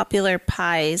 most popular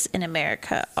pies in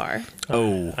America are?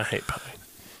 Oh, I hate pie.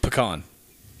 pecan.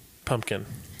 Pumpkin.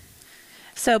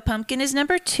 So pumpkin is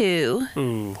number 2.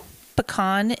 Ooh.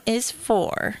 Pecan is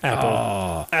 4. Apple.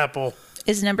 Oh, Apple.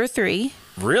 Is number 3.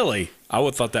 really? I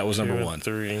would have thought that was number 2 1. and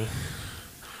 3.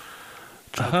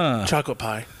 Uh-huh. Chocolate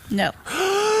pie. No.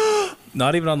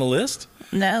 Not even on the list?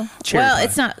 No. Cherry pie.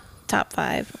 It's not top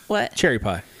 5. What? Cherry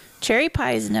pie. Cherry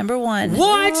pie is number 1.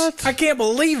 What? I can't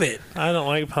believe it. I don't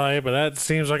like pie, but that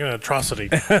seems like an atrocity.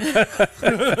 So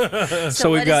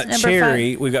we've what got is number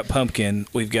cherry, 5? we've got pumpkin,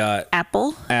 we've got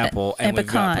Apple. and we've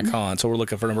got pecan. pecan. So we're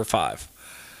looking for number 5.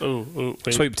 Ooh,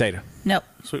 wait. Sweet potato. Nope.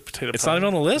 Sweet potato It's pie. not even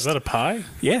on the list? Is that a pie?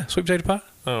 Yeah, sweet potato pie.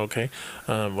 Oh, okay.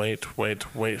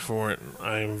 Wait for it.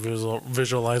 I'm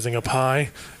visualizing a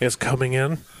pie. It's coming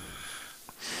in.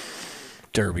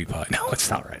 Derby pie. No, it's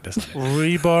not right. That's not it.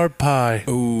 Rhubarb pie.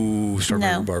 Ooh,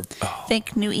 strawberry No. rhubarb. Oh,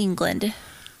 Think New England.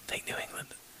 think New England.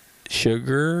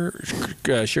 Sugar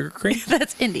cream?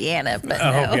 That's Indiana, but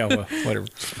Oh, no. yeah, well, whatever.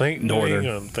 Think Northern. New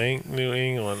England. Think New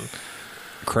England.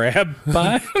 Crab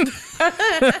pie?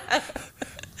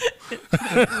 No,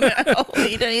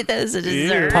 you don't eat that as a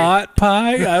dessert. Pot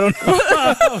pie? I don't know.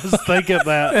 I was thinking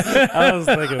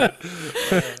that.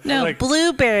 No, like-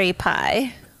 blueberry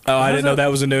pie. Oh, I didn't know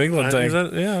that was a New England Is thing.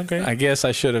 that, yeah, okay. I guess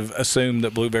I should have assumed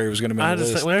that blueberry was going to be on I the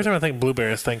just list. think, every time I think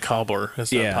blueberry, I think cobbler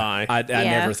instead of Yeah, pie. I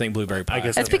Yeah. never think blueberry pie. I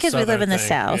guess That's a because we live Southern in the thing.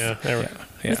 South. Yeah,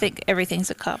 Yeah. We think everything's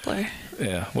a cobbler.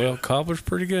 Yeah. Well, cobbler's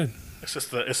pretty good. it's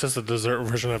just the dessert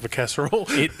version of a casserole.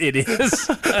 It is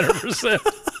 100%.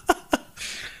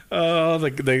 Oh,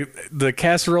 the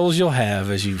casseroles you'll have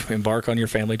as you embark on your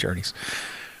family journeys.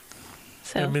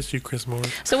 I So, miss you, Chris Moore.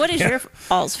 so what is your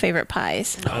all's favorite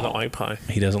pies? I don't like pie.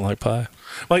 He doesn't like pie.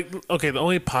 Like, okay, the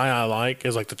only pie I like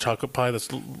is like the chocolate pie that's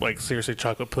like seriously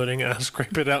chocolate pudding, and I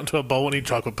scrape it out into a bowl and eat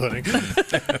chocolate pudding.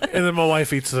 And then my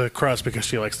wife eats the crust because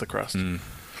she likes the crust. Like,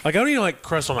 I don't even like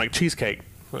crust on like cheesecake.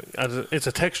 It's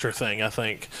a texture thing, I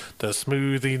think. The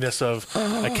smoothiness of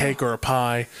a cake or a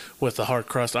pie with the hard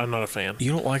crust, I'm not a fan.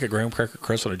 You don't like a graham cracker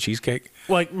crust on a cheesecake?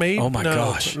 Like, maybe. Oh my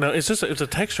gosh. No, it's a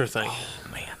texture thing. Oh,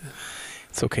 man.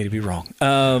 It's okay to be wrong.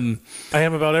 I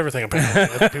am about everything, apparently,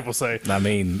 that's what people say. I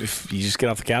mean, if you just get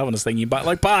off the Calvinist thing, you bite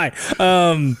like pie.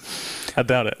 I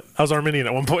doubt it. I was Armenian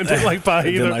at one point. Didn't like pie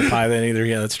either. Didn't like pie then either.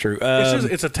 Yeah, that's true.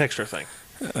 It's a texture thing.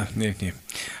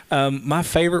 My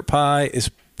favorite pie is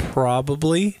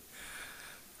probably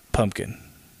pumpkin.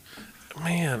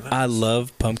 Man. I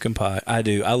love pumpkin pie. I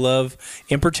do. I love,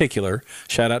 in particular,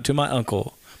 shout out to my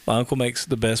uncle. My uncle makes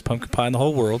the best pumpkin pie in the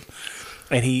whole world.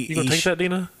 And You gonna take that,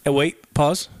 Dina? Wait,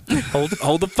 pause.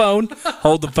 Hold the phone.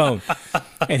 Hold the phone.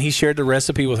 And he shared the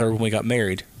recipe with her when we got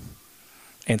married.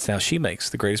 And now she makes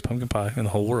the greatest pumpkin pie in the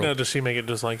whole world. Now, does she make it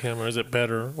just like him, or is it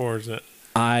better, or is it?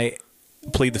 I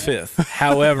plead the fifth.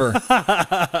 However,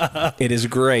 it is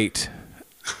great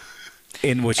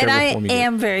in whichever And form I you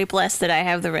am very blessed that I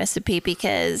have the recipe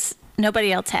because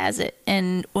nobody else has it.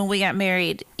 And when we got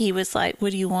married, he was like,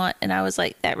 "What do you want?" And I was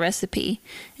like, "That recipe."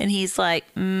 And he's like,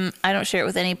 "I don't share it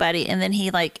with anybody." And then he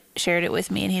like shared it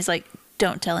with me, and he's like,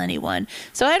 "Don't tell anyone."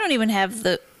 So I don't even have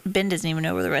Ben doesn't even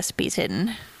know where the recipe's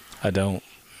hidden. I don't.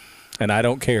 And I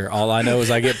don't care. All I know is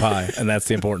I get pie, and that's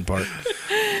the important part.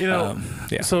 You know,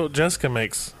 yeah. So Jessica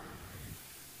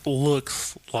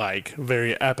looks like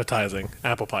very appetizing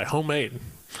apple pie, homemade.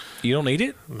 You don't eat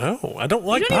it? No, I don't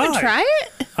like You don't pie. even try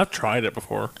it? I've tried it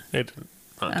before. It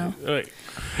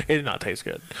did not taste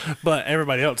good, but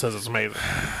everybody else says it's amazing.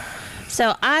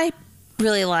 So I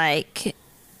really like.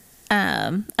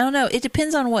 I don't know. It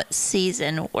depends on what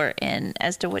season we're in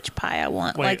as to which pie I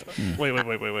want. Wait,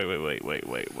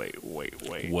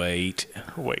 Wait.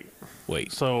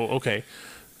 wait. So okay,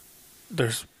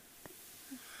 there's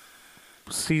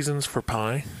seasons for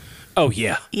pie. Oh,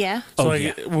 yeah. Yeah. So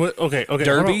yeah. Okay.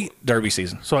 Derby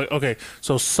season.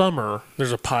 So summer,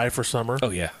 there's a pie for summer. Oh,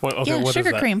 yeah. Okay, Yeah, what sugar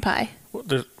is that? cream pie.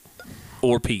 There's,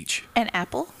 Or peach. And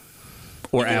apple.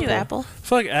 Or You can apple. do apple. I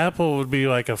feel like apple would be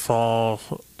like a fall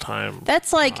time.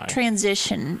 That's like pie.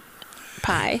 transition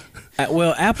pie.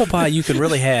 Well, apple pie you can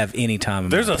really have any time.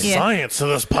 There's a Yeah. science to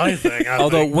this pie thing.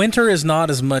 Although winter is not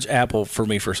as much apple for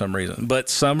me for some reason. But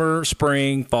summer,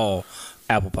 spring, fall,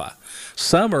 apple pie.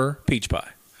 Summer, peach pie.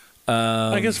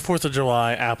 I guess 4th of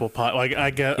July apple pie. Like I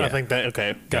Yeah. think that.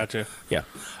 Okay, gotcha. Yeah.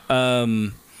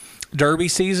 Derby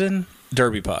season,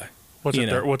 derby pie. What's You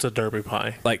know. what's a derby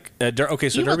pie? Like okay,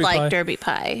 so You would derby like pie. derby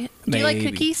pie. Do you like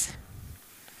Maybe. cookies?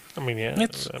 I mean, yeah.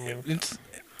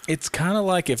 It's kind of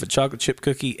like if a chocolate chip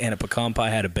cookie and a pecan pie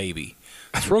had a baby.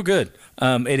 It's real good.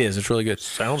 It is. It's really good.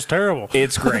 Sounds terrible.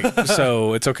 It's great.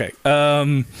 So it's okay.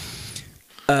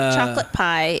 Chocolate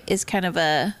pie is kind of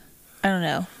a. I don't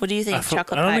know. What do you think of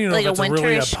chocolate I don't pie? even know Like if a it's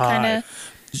really a winterish pie. kind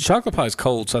of. Chocolate pie is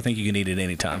cold, so I think you can eat it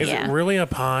anytime. Is Yeah. it really a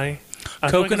pie? I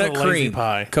feel like Coconut it's a lazy cream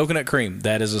pie. Coconut cream.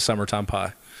 That is a summertime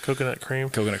pie. Coconut cream.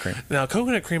 Coconut cream. Now,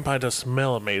 coconut cream pie does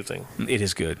smell amazing. It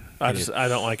is good. I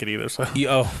don't like it either. So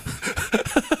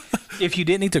If you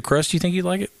didn't eat the crust, you think you'd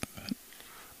like it?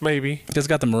 maybe. It's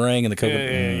got the meringue and the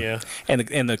coconut. Yeah.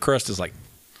 And the crust is like,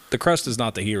 the crust is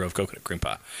not the hero of coconut cream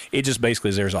pie. It just basically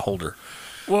is there's a holder.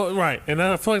 Well, right, and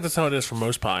I feel like that's how it is for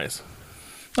most pies.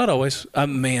 Not always.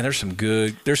 Man, there's some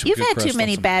good. There's some. You've good had crust too on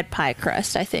many some- bad pie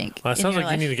crust, I think. Well, it in sounds your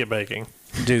like you life. need to get baking.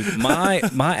 Dude, my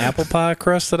apple pie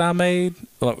crust that I made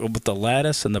with the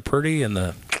lattice and the pretty and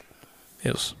it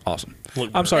was awesome.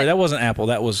 I'm sorry, that wasn't apple.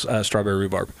 That was strawberry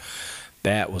rhubarb.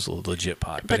 That was a legit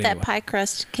pie. But anyway, that pie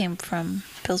crust came from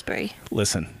Pillsbury.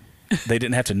 Listen, they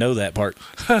didn't have to know that part.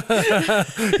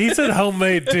 He said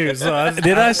homemade too. So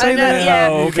Did I say that? Yeah.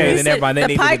 Oh, okay. He Then never said mind. They the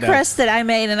needed pie to know. crust that I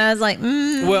made, and I was like, you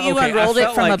unrolled I it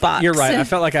felt from a like- box. You're right. I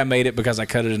felt like I made it because I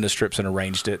cut it into strips and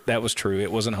arranged it. That was true.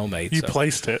 It wasn't homemade. you so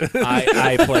placed it.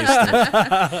 I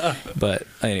placed it. But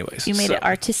anyways, You made it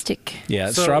artistic. Yeah,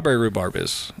 So- strawberry rhubarb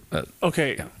is.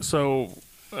 Okay, so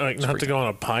like not to go on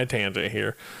a pie tangent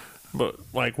here, but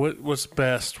like what's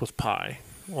best with pie?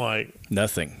 Like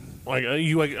Nothing.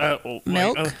 you like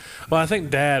Milk? well, I think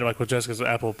Dad like with Jessica's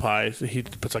apple pie, he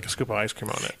puts like a scoop of ice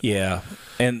cream on it. Yeah,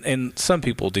 and some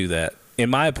people do that. In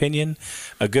my opinion,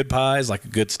 a good pie is like a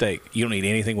good steak. You don't need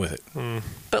anything with it.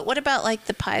 But what about like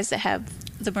the pies that have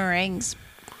the meringues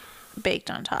baked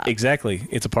on top. Exactly.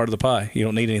 It's a part of the pie. You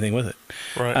don't need anything with it.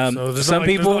 Right. So there's some not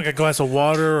people like a glass of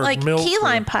water or Like milk. key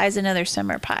lime pie is another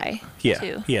summer pie. Yeah.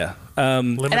 Too. Yeah.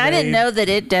 And I didn't know that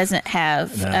it doesn't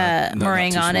have No, not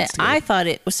meringue too on it. sweet together. I thought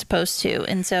it was supposed to,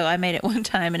 and so I made it one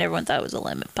time, and everyone thought it was a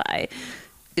lemon pie.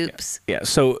 Oops. Yeah.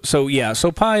 So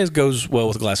pie goes well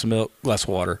with a glass of milk, glass of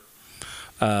water.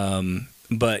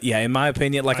 But yeah, in my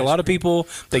opinion, like a lot of people,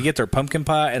 they get their pumpkin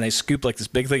pie and they scoop like this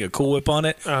big thing of Cool Whip on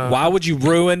it. Why would you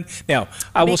ruin? Now,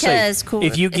 I will say, Because Cool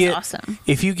Whip is awesome.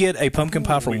 If you get a pumpkin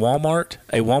pie from Walmart,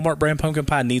 a Walmart brand pumpkin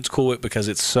pie needs Cool Whip because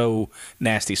it's so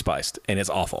nasty spiced and it's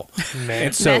awful.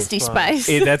 And so, Nasty spice.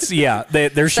 There should be That's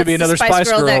another the spice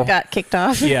girl that got kicked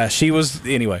off. Yeah, she was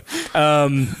anyway.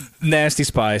 Nasty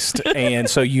spiced, and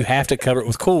so you have to cover it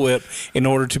with Cool Whip in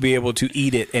order to be able to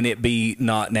eat it and it be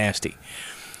not nasty.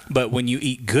 But when you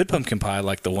eat good pumpkin pie,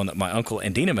 like the one that my uncle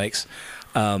and Dina makes,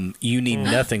 you need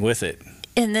nothing with it.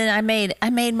 And then I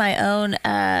made my own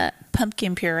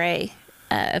pumpkin puree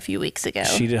a few weeks ago.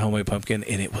 She did homemade pumpkin,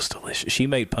 and it was delicious. She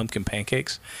made pumpkin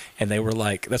pancakes, and they were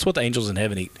like, that's what the angels in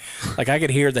heaven eat. Like, I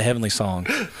could hear the heavenly song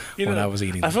when I was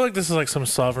eating them. I feel like this is like some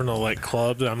sovereign like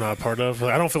club that I'm not a part of.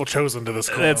 Like, I don't feel chosen to this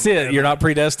club. That's it. And You're not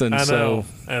predestined. I know, So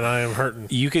and I am hurting.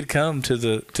 you could come to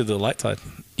the light side.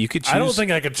 You could choose. I don't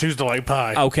think I could choose to like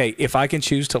pie. Okay, if I can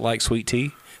choose to like sweet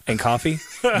tea and coffee,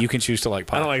 you can choose to like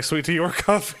pie. I don't like sweet tea or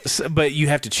coffee. But you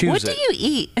have to choose What it. do you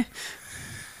eat?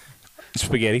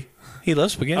 Spaghetti. He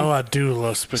loves spaghetti. Oh, I do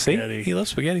love spaghetti. See? He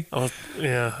loves spaghetti. Oh,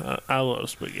 yeah, I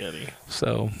love spaghetti.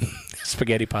 So,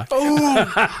 spaghetti pie.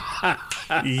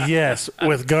 Yes,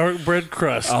 with garlic bread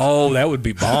crust. Oh, that would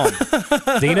be bomb.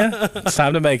 Dina, it's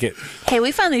time to make it. Hey,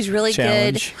 we found these really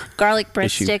Challenge good garlic bread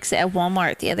issue. sticks at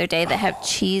Walmart the other day that have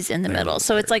cheese in the middle.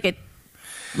 So it's like a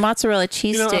mozzarella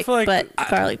cheese I stick, feel like but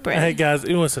garlic bread. Hey guys,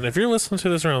 listen. If you're listening to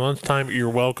this around lunchtime, you're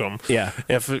welcome. Yeah.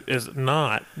 If it is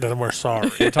not, then we're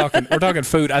sorry. We're talking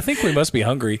food. I think we must be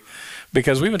hungry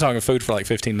because we've been talking food for like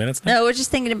 15 minutes now. No, we're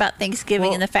just thinking about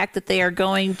Thanksgiving and the fact that they are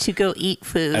going to go eat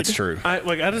food. That's true. I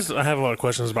have a lot of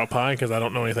questions about pie because I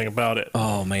don't know anything about it.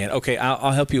 Oh, man. Okay,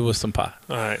 I'll help you with some pie.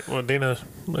 All right. Well, Dina,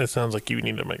 it sounds like you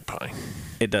need to make pie.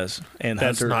 It does. And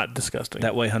That's Hunter, not disgusting.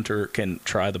 that way Hunter can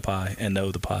try the pie and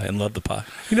know the pie and love the pie.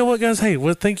 You know what, guys? Hey,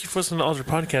 well, thank you for listening to Altar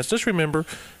Podcast. Just remember,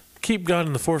 keep God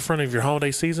in the forefront of your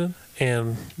holiday season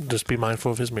and just be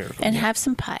mindful of his miracles. And have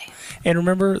some pie. And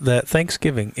remember that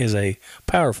Thanksgiving is a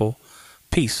powerful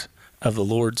piece of the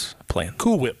Lord's plan.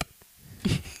 Cool Whip.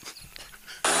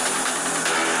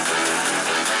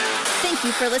 Thank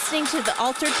you for listening to the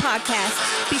Altered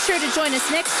Podcast. Be sure to join us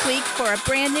next week for a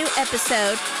brand new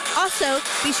episode. Also,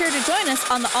 be sure to join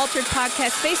us on the Altered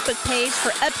Podcast Facebook page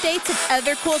for updates and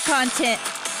other cool content.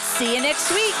 See you next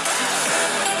week.